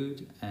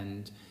food,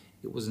 and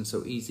it wasn't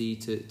so easy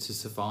to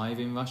survive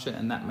in Russia,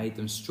 and that made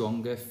them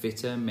stronger,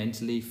 fitter,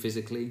 mentally,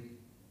 physically.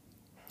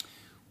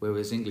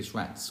 Whereas English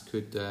rats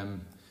could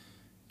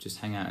just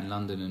hang out in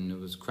London, and there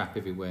was crap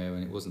everywhere,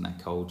 and it wasn't that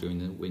cold during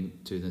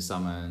the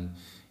summer, and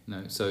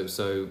there's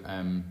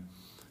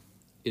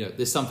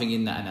something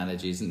in that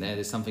analogy, isn't there?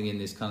 There's something in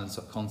this kind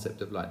of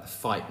concept of like the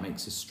fight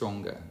makes us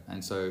stronger,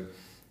 and so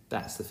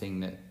that's the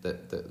thing that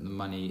the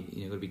money,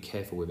 got to be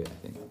careful with it. I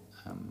think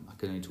I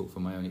can only talk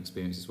from my own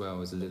experience as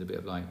well. As a little bit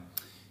of like,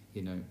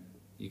 you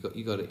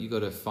got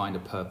to find a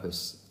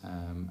purpose,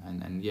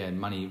 and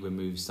money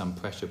removes some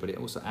pressure, but it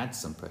also adds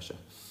some pressure.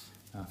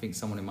 I think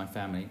someone in my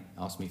family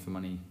asks me for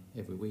money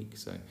every week,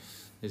 so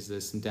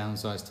there's some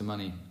downsides to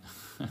money.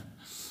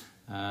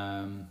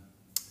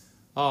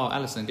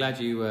 Alison, I'm glad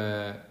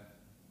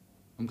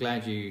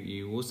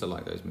you also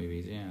like those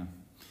movies. Yeah.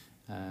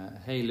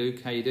 Hey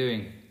Luke, how you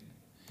doing?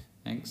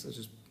 Thanks.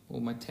 All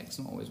my tech's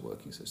not always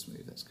working so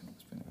smooth. Let's bring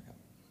it back up.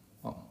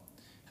 Oh,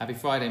 happy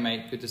Friday,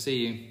 mate. Good to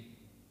see you.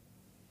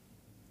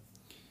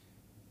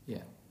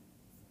 Yeah.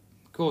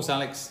 Of course,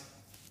 Alex.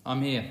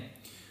 I'm here.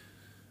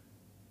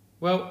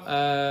 Well,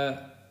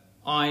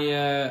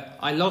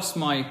 I lost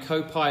my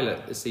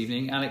co-pilot this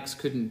evening. Alex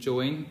couldn't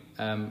join.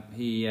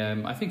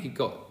 I think he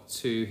got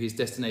to his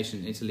destination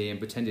in Italy and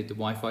pretended the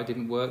Wi-Fi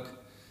didn't work,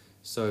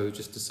 so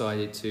just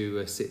decided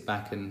to sit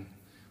back and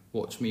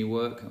watch me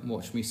work and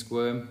watch me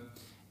squirm.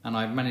 And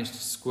I managed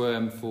to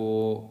squirm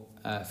for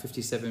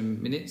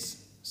 57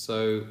 minutes.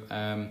 So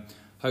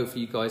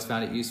hopefully you guys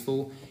found it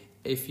useful.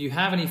 If you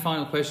have any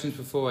final questions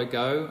before I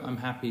go, I'm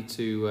happy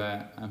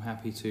to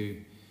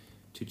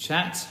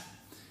chat.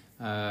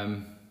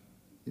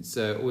 It's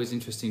always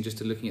interesting just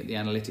to looking at the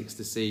analytics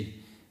to see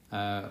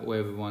where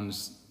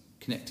everyone's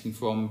connecting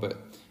from. But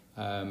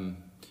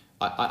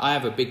I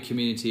have a big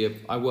community.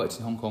 I worked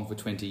in Hong Kong for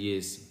 20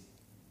 years.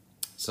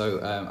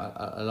 So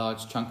a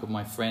large chunk of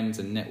my friends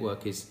and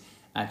network is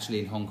actually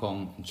in Hong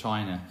Kong and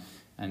China.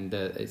 And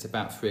it's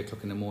about 3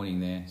 o'clock in the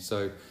morning there.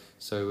 So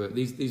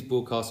these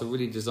broadcasts are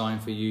really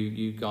designed for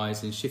you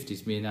guys and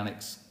Shifties. Me and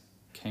Alex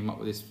came up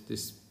with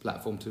this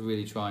platform to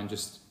really try and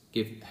just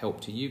give help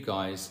to you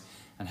guys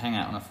and hang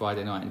out on a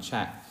Friday night and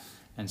chat.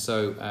 And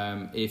so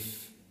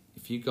if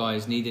you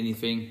guys need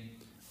anything,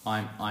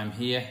 I'm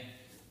here.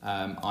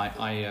 I've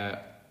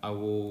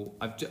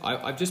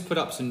just put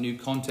up some new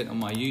content on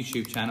my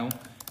YouTube channel,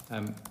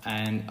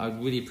 and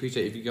I'd really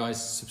appreciate if you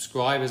guys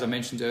subscribe, as I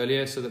mentioned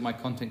earlier, so that my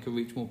content can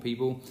reach more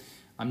people.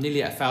 I'm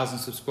nearly at 1,000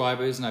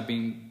 subscribers, and I've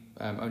been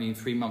only in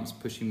 3 months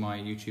pushing my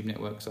YouTube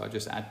network, so I'll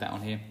just add that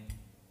on here.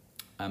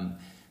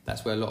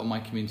 That's where a lot of my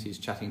community is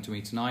chatting to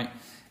me tonight.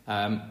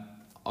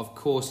 Of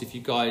course, if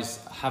you guys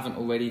haven't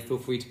already, feel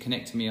free to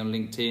connect to me on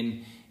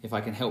LinkedIn if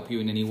I can help you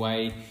in any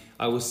way.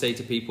 I will say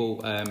to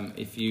people,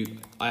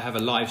 I have a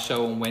live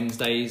show on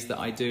Wednesdays that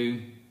I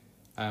do,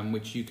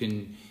 which you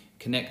can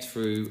connect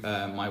through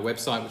my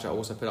website, which I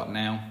also put up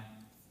now.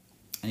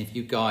 And if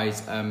you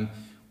guys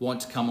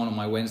want to come on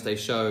my Wednesday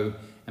show,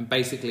 and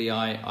basically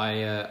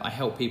I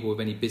help people with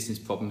any business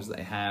problems that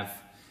they have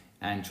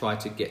and try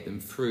to get them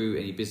through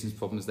any business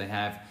problems they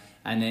have.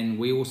 And then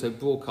we also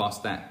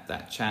broadcast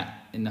that chat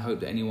in the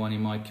hope that anyone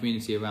in my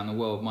community around the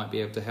world might be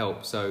able to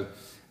help. So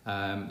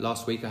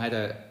last week I had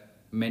a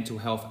mental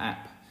health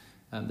app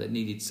that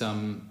needed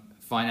some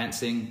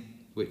financing,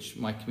 which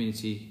my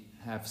community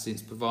have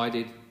since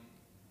provided.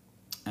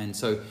 And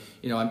so,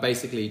 I'm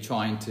basically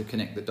trying to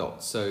connect the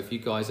dots. So if you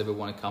guys ever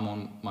want to come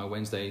on my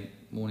Wednesday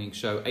morning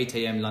show, 8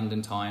 a.m.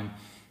 London time,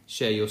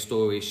 share your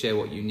story, share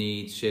what you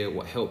need, share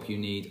what help you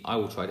need. I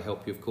will try to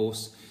help you, of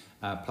course.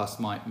 Plus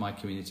my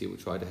community will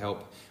try to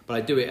help. But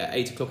I do it at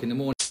 8 o'clock in the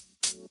morning.